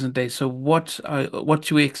at present day. So what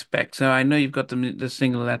do we expect? So I know you've got the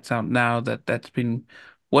single that's out now that's been.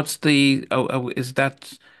 What's the is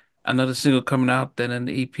that another single coming out, then an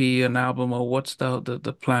EP, an album, or what's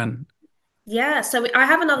the plan? Yeah, so I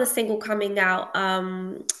have another single coming out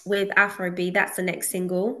with Afrobeat. That's the next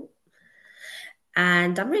single.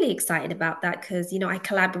 And I'm really excited about that because, I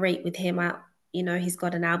collaborate with him. He's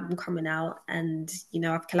got an album coming out and,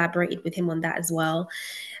 I've collaborated with him on that as well.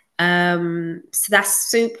 So that's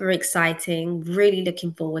super exciting. Really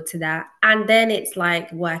looking forward to that. And then it's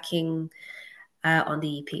like working on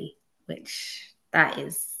the EP, which that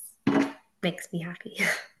is makes me happy.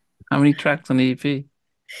 How many tracks on the EP?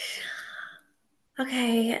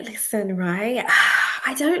 Okay, listen, right?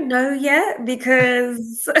 I don't know yet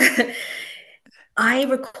because I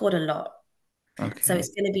record a lot. So Okay. it's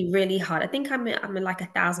going to be really hard. I think I'm in like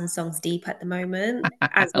 1,000 songs deep at the moment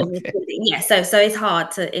as we're Okay. recording. Yeah, so it's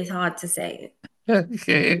hard to say.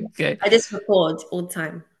 Okay. Okay. I just record all the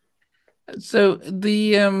time. So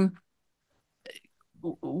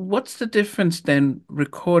what's the difference then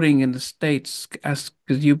recording in the States as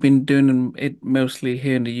because you've been doing it mostly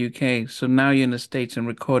here in the UK. So now you're in the States and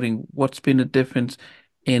recording. What's been the difference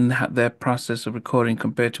in their process of recording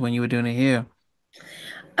compared to when you were doing it here?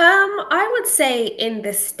 I would say in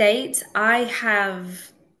the States,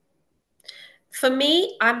 for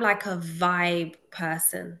me, I'm like a vibe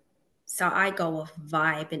person. So I go off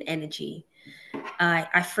vibe and energy. I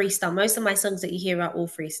freestyle. Most of my songs that you hear are all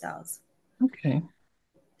freestyles. Okay.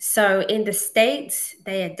 So in the States,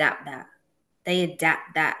 they adapt that. They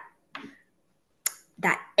adapt that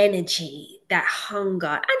energy, that hunger,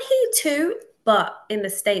 and he too. But in the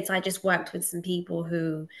States, I just worked with some people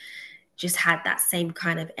who just had that same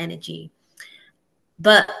kind of energy.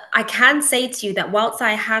 But I can say to you that whilst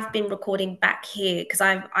I have been recording back here, because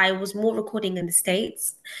I was more recording in the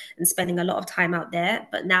States and spending a lot of time out there,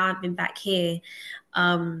 but now I've been back here.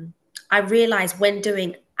 Um, I realized when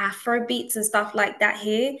doing Afro beats and stuff like that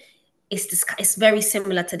here, it's very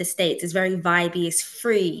similar to the States. It's very vibey, it's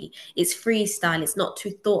free, it's freestyle, it's not too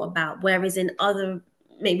thought about. Whereas in other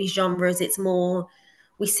maybe genres, it's more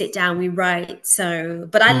we sit down, we write. So,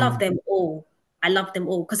 but I love Mm. them all. I love them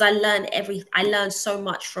all because I learn so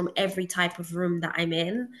much from every type of room that I'm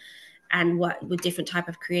in and work with different type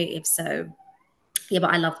of creatives. So yeah, but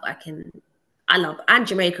I love working. I love and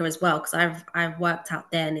Jamaica as well because I've worked out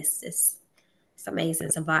there and it's amazing.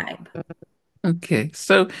 It's a vibe. Okay.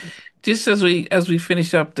 So just as we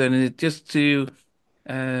finish up then, just to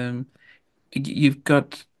um you've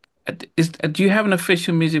got do you have an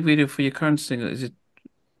official music video for your current single? Is it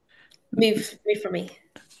Move for me.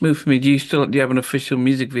 Move For Me? Do you have an official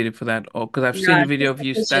music video for that? Or because I've seen No, the video just of a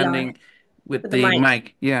you visualize standing with with the the mic.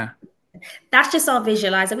 mic. Yeah. That's just our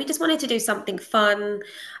visualizer. We just wanted to do something fun,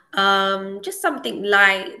 just something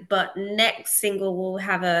light. But next single will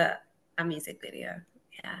have a music video.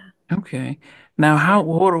 Yeah, Okay. Now,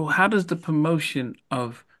 yeah. how does the promotion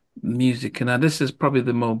of music, and now this is probably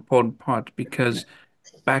the more important part because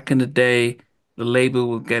back in the day, the label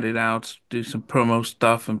will get it out, do some promo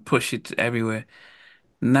stuff and push it everywhere.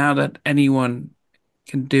 Now that anyone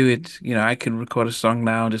can do it, I can record a song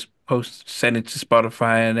now, just post, send it to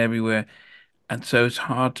Spotify and everywhere. And so it's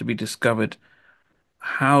hard to be discovered.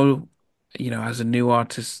 How, as a new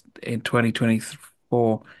artist in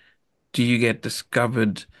 2024, do you get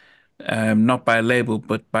discovered, not by a label,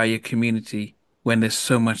 but by your community when there's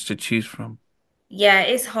so much to choose from? Yeah,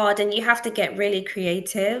 it's hard and you have to get really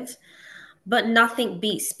creative, but nothing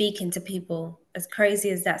beats speaking to people. As crazy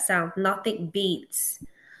as that sounds, nothing beats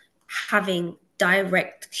having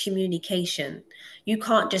direct communication. You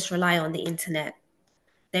can't just rely on the internet.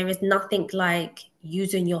 There is nothing like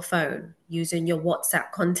using your phone, using your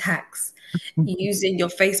WhatsApp contacts, using your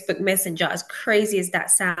Facebook Messenger, as crazy as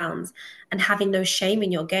that sounds, and having no shame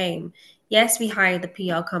in your game. Yes, we hire the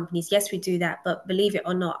PR companies. Yes, we do that. But believe it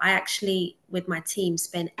or not, I actually, with my team,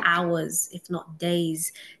 spend hours, if not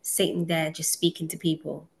days, sitting there just speaking to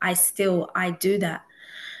people. I do that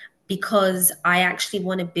because I actually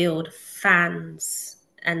want to build fans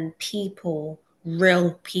and people,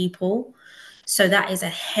 real people. So that is a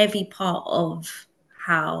heavy part of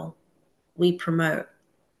how we promote,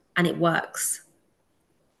 and it works.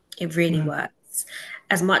 It really Yeah. works.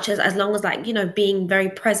 As long as, like, being very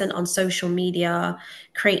present on social media,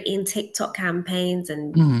 creating TikTok campaigns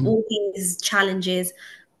and Mhm. all these challenges,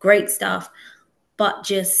 great stuff. But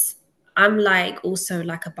just I'm like also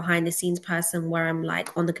like a behind the scenes person where I'm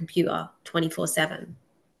like on the computer 24/7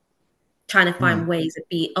 trying to find Wow. ways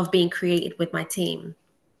of being creative with my team.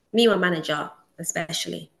 Me and my manager,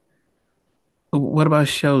 especially. What about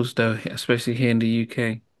shows though, especially here in the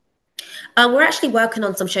UK? We're actually working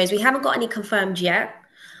on some shows. We haven't got any confirmed yet,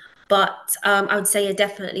 but I would say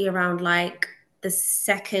definitely around like the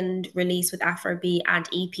second release with Afrobeat and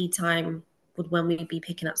EP time would when we'd be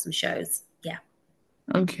picking up some shows. Yeah.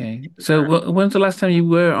 Okay. So when's the last time you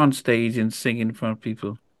were on stage and singing in front of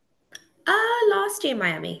people? Last year in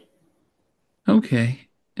Miami. Okay.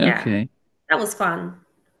 Yeah, Okay. that was fun.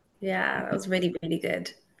 Yeah, that was really, really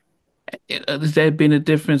good. Has there been a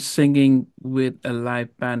difference singing with a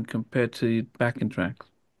live band compared to backing tracks?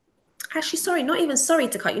 Actually, sorry, not even sorry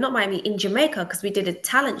to cut you, not Miami, in Jamaica, because we did a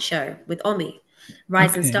talent show with Omi,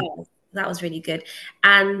 Rising Okay. Stars. That was really good.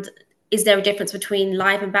 And is there a difference between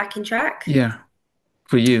live and backing track? Yeah,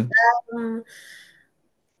 for you. Um,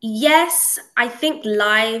 yes, I think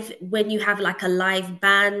live, when you have like a live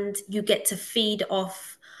band, you get to feed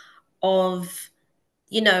off of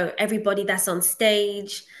everybody that's on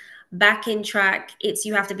stage. Backing track, it's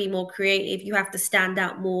you have to be more creative, you have to stand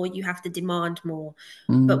out more, you have to demand more.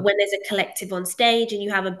 But Mm, when there's a collective on stage and you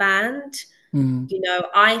have a band, mm,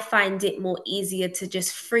 I find it more easier to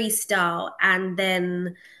just freestyle, and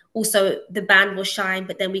then also the band will shine,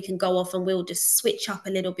 but then we can go off and we'll just switch up a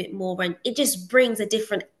little bit more, and it just brings a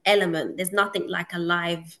different element. There's nothing like a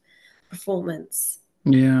live performance.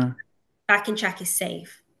 yeah. Backing track is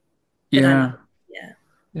safe, but I love Yeah. it. Yeah.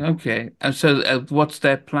 Okay. And so what's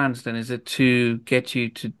their plans then? Is it to get you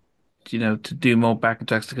to, to do more backing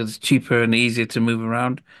tracks because it's cheaper and easier to move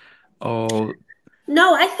around? Or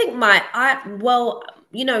No, I think well,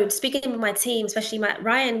 speaking with my team, especially my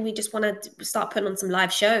Ryan, we just want to start putting on some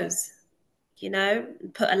live shows,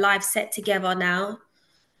 put a live set together now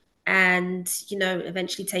and,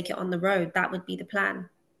 eventually take it on the road. That would be the plan.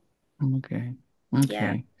 okay.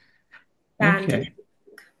 Yeah. Okay. Band and Okay.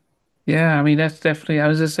 Yeah, I mean that's definitely,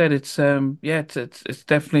 as I said, it's yeah, it's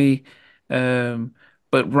definitely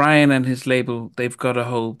but Ryan and his label, they've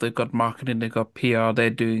got marketing, they've got PR, they're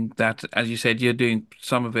doing that. As you said, you're doing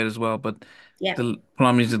some of it as well, but yeah. the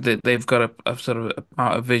problem is that they've got a sort of a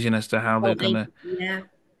part of vision as to how they're Oh, gonna, yeah.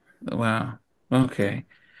 wow. Okay.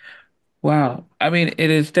 Wow. I mean, it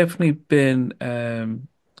has definitely been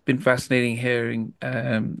fascinating hearing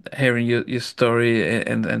your story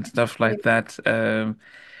and stuff like that.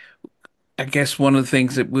 I guess one of the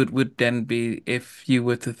things that would then be if you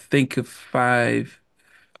were to think of five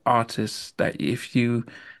artists that if you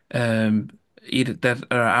um either that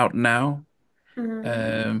are out now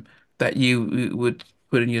Mhm. um that you would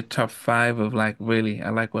put in your top five of like really I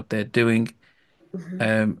like what they're doing.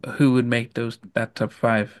 Mhm. Who would make that top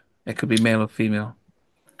five? It could be male or female.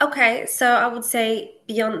 Okay, so I would say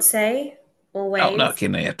Beyonce Oh no, always okay,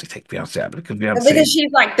 no, you have to take Beyonce out because because Beyonce.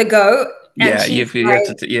 she's like the goat, and Yeah, she's you have like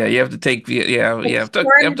to yeah you have to take yeah the you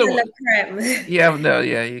creme have de la to creme. yeah no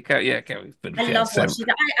yeah you can't put I love what Beyonce. she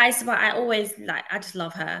does. I swear, I always like. I just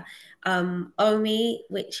love her. Omi,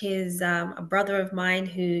 which is a brother of mine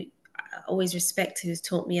who I always respect, who's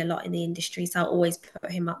taught me a lot in the industry. So I always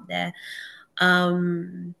put him up there.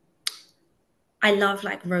 Um, I love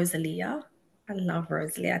like Rosalia. I love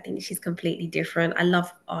Rosalie. I think she's completely different. I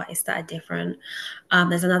love artists that are different.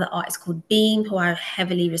 There's another artist called Beam who I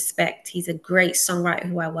heavily respect. He's a great songwriter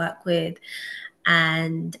who I work with,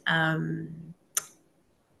 and I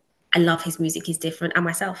love his music. He's different, and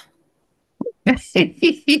myself.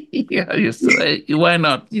 Yeah, why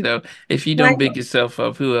not? If you Why don't big yourself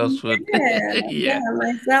up, who else would? Yeah, Yeah. yeah,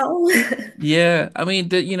 myself. Yeah. I mean,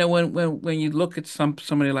 when you look at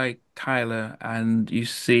somebody like Tyler and you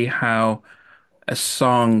see how a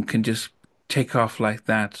song can just take off like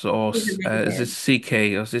that, or He's is it amazing.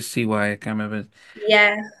 CK or is it CY? I can't remember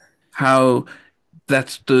Yeah, how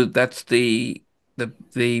that's the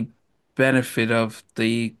benefit of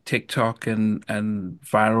the TikTok and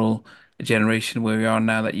viral generation where we are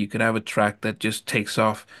now, that you could have a track that just takes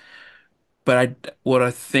off. But what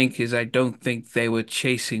I think is, I don't think they were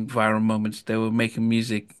chasing viral moments. They were making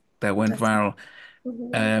music that went that's viral.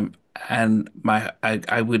 mhm, Um, and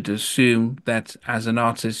I would assume that as an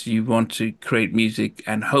artist, you want to create music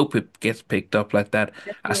and hope it gets picked up like that,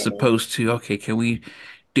 as definitely. opposed to, okay, can we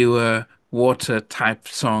do a water type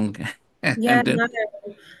song? Yeah, And then, no.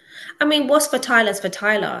 I mean, what's for Tyler's for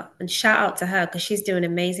Tyler, and shout out to her because she's doing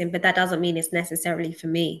amazing. But that doesn't mean it's necessarily for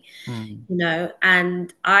me, mm, you know.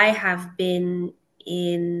 And I have been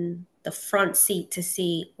in the front seat to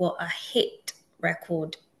see what a hit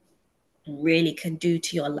record really can do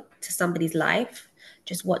to to somebody's life.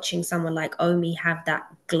 Just watching someone like Omi have that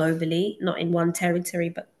globally, not in one territory,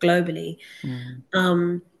 but globally, mm,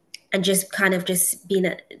 um, and just kind of just being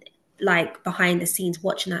like behind the scenes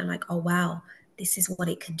watching that and like, oh wow, this is what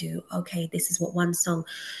it can do. Okay, this is what one song.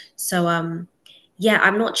 So yeah,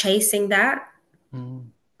 I'm not chasing that,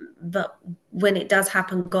 mm. but when it does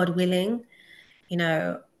happen, God willing, you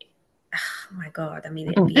know, oh my God, I mean,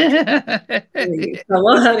 it'll be a dream. Come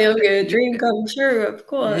on, it'll be a dream come true, of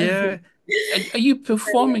course. Yeah. Are you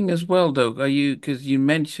performing as well, though? Because you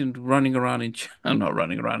mentioned running around in China, not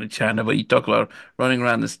running around in China, but you talk about running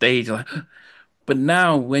around the stage. Like, but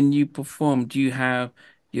now, when you perform, do you have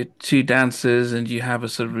your two dancers and do you have a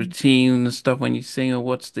sort of routine and stuff when you sing, or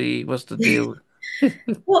what's the deal?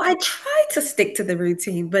 Well, I try to stick to the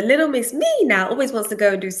routine, but little Miss Me now always wants to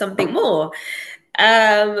go and do something more.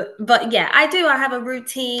 But yeah, I do. I have a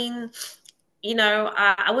routine. You know,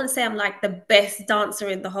 I wouldn't say I'm like the best dancer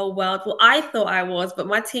in the whole world. Well, I thought I was, but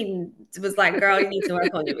my team was like, "Girl, you need to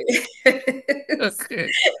work on your moves." Okay.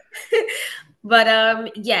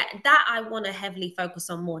 But yeah, that I want to heavily focus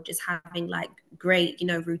on more, just having like great, you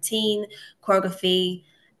know, routine, choreography,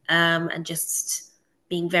 and just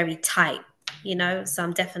being very tight, you know. So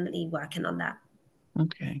I'm definitely working on that.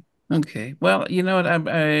 Okay. Okay. Well, you know what?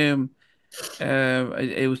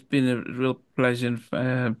 It's been a real pleasure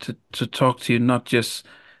to talk to you, not just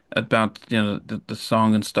about the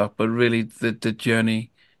song and stuff, but really the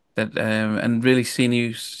journey and really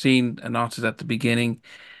seeing an artist at the beginning,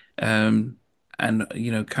 um, and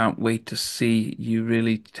can't wait to see you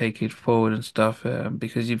really take it forward and stuff,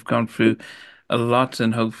 because you've gone through a lot,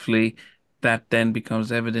 and hopefully that then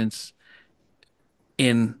becomes evidence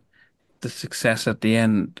in the success at the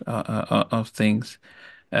end of things.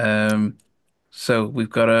 Um, so we've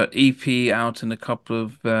got a EP out in a couple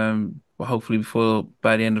of well, hopefully before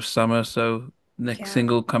by the end of summer. So next Yeah.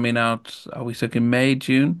 single coming out, are we talking May,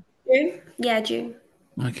 June? June? Yeah, June.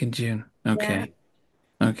 Like in June. Yeah. Okay.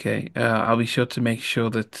 Okay. I'll be sure to make sure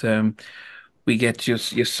that we get your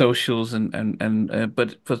socials and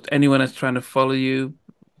but for anyone that's trying to follow you,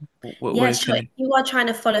 Yeah, where sure. can If they? you are trying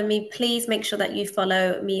to follow me, please make sure that you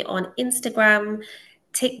follow me on Instagram,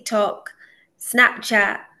 TikTok,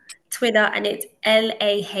 Snapchat, Twitter, and it's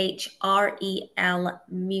Lahrel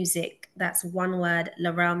Music. That's one word,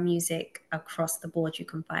 Lahrel Music. Across the board, you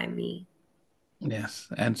can find me. Yes,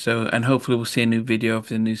 and hopefully we'll see a new video of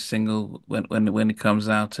the new single when it comes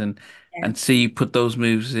out, and Yes. see you put those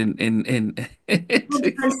moves And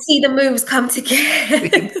see the moves come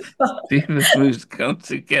together. see the moves come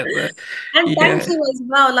together. And thank Yeah. you as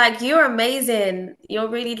well. Like, you're amazing. You're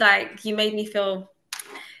really like, you made me feel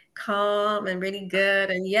calm and really good.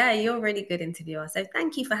 And yeah, you're a really good interviewer. So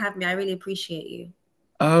thank you for having me. I really appreciate you.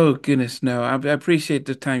 Oh goodness, no. I appreciate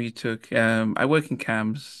the time you took. I work in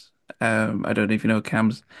CAMS. I don't know if you know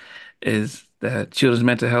CAMS is the Children's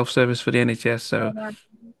Mental Health Service for the NHS. So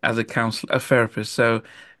as a counselor, a therapist. So,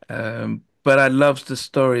 but I love the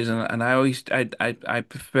stories, and I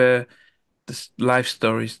prefer life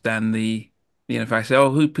stories than if I say,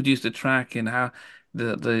 oh, who produced the track and how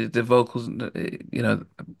the vocals,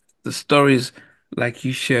 the stories like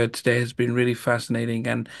you shared today has been really fascinating.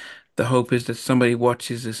 And the hope is that somebody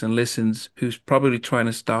watches this and listens who's probably trying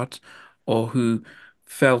to start, or who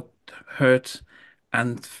felt hurt,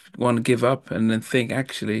 and want to give up and then think,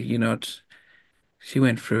 actually, she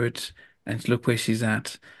went through it and look where she's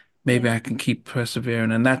at. Maybe Yeah. I can keep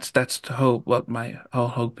persevering. And that's the hope, what my whole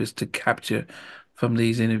hope is to capture from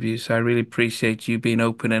these interviews. So I really appreciate you being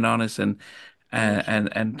open and honest and Thank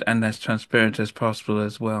you. and as transparent as possible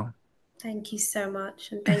as well. Thank you so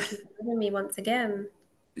much. And thank you for having me once again.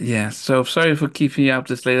 Yeah, so sorry for keeping you up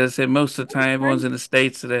this late. As I said, most of the time everyone's in the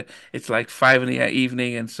States, so it's like 5 in the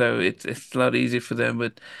evening, and so it's a lot easier for them.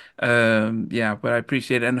 But yeah, but I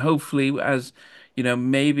appreciate it, and hopefully, as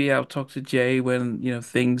maybe I'll talk to Jay when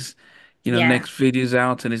things, Yeah, next video's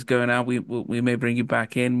out and it's going out. We may bring you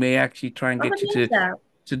back in, may actually try and I would get you love that.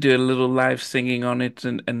 to do a little live singing on it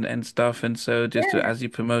and stuff, and so just Yeah, as you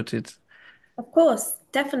promote it. of course.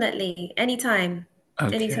 Definitely. Anytime.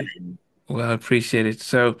 Okay, Anytime. well, I appreciate it.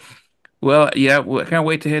 So. Well, yeah, I can't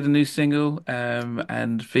wait to hear the new single,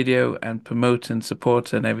 and video and promote and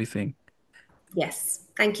support and everything. Yes.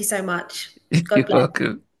 Thank you so much. God You're bless.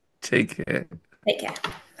 welcome. Take care. Take care.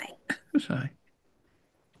 Bye. Bye.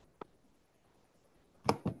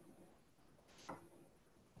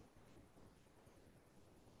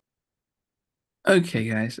 Okay,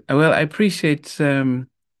 guys. Well, I appreciate um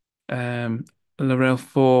Laurel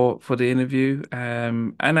for the interview.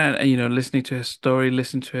 And listening to her story,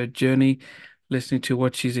 listening to her journey, listening to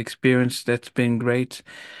what she's experienced. That's been great.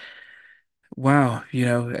 Wow,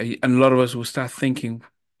 and a lot of us will start thinking,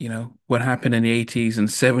 what happened in the 80s and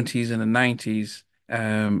 70s and the 90s.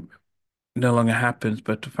 No longer happens,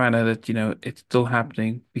 but to find out that, it's still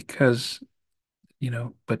happening because,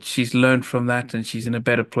 but she's learned from that and she's in a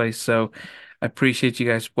better place. So I appreciate you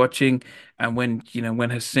guys watching. And when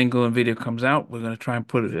her single and video comes out, we're going to try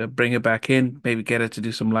and bring her back in, maybe get her to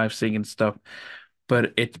do some live singing stuff.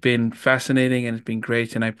 But it's been fascinating and it's been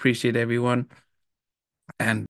great. And I appreciate everyone. And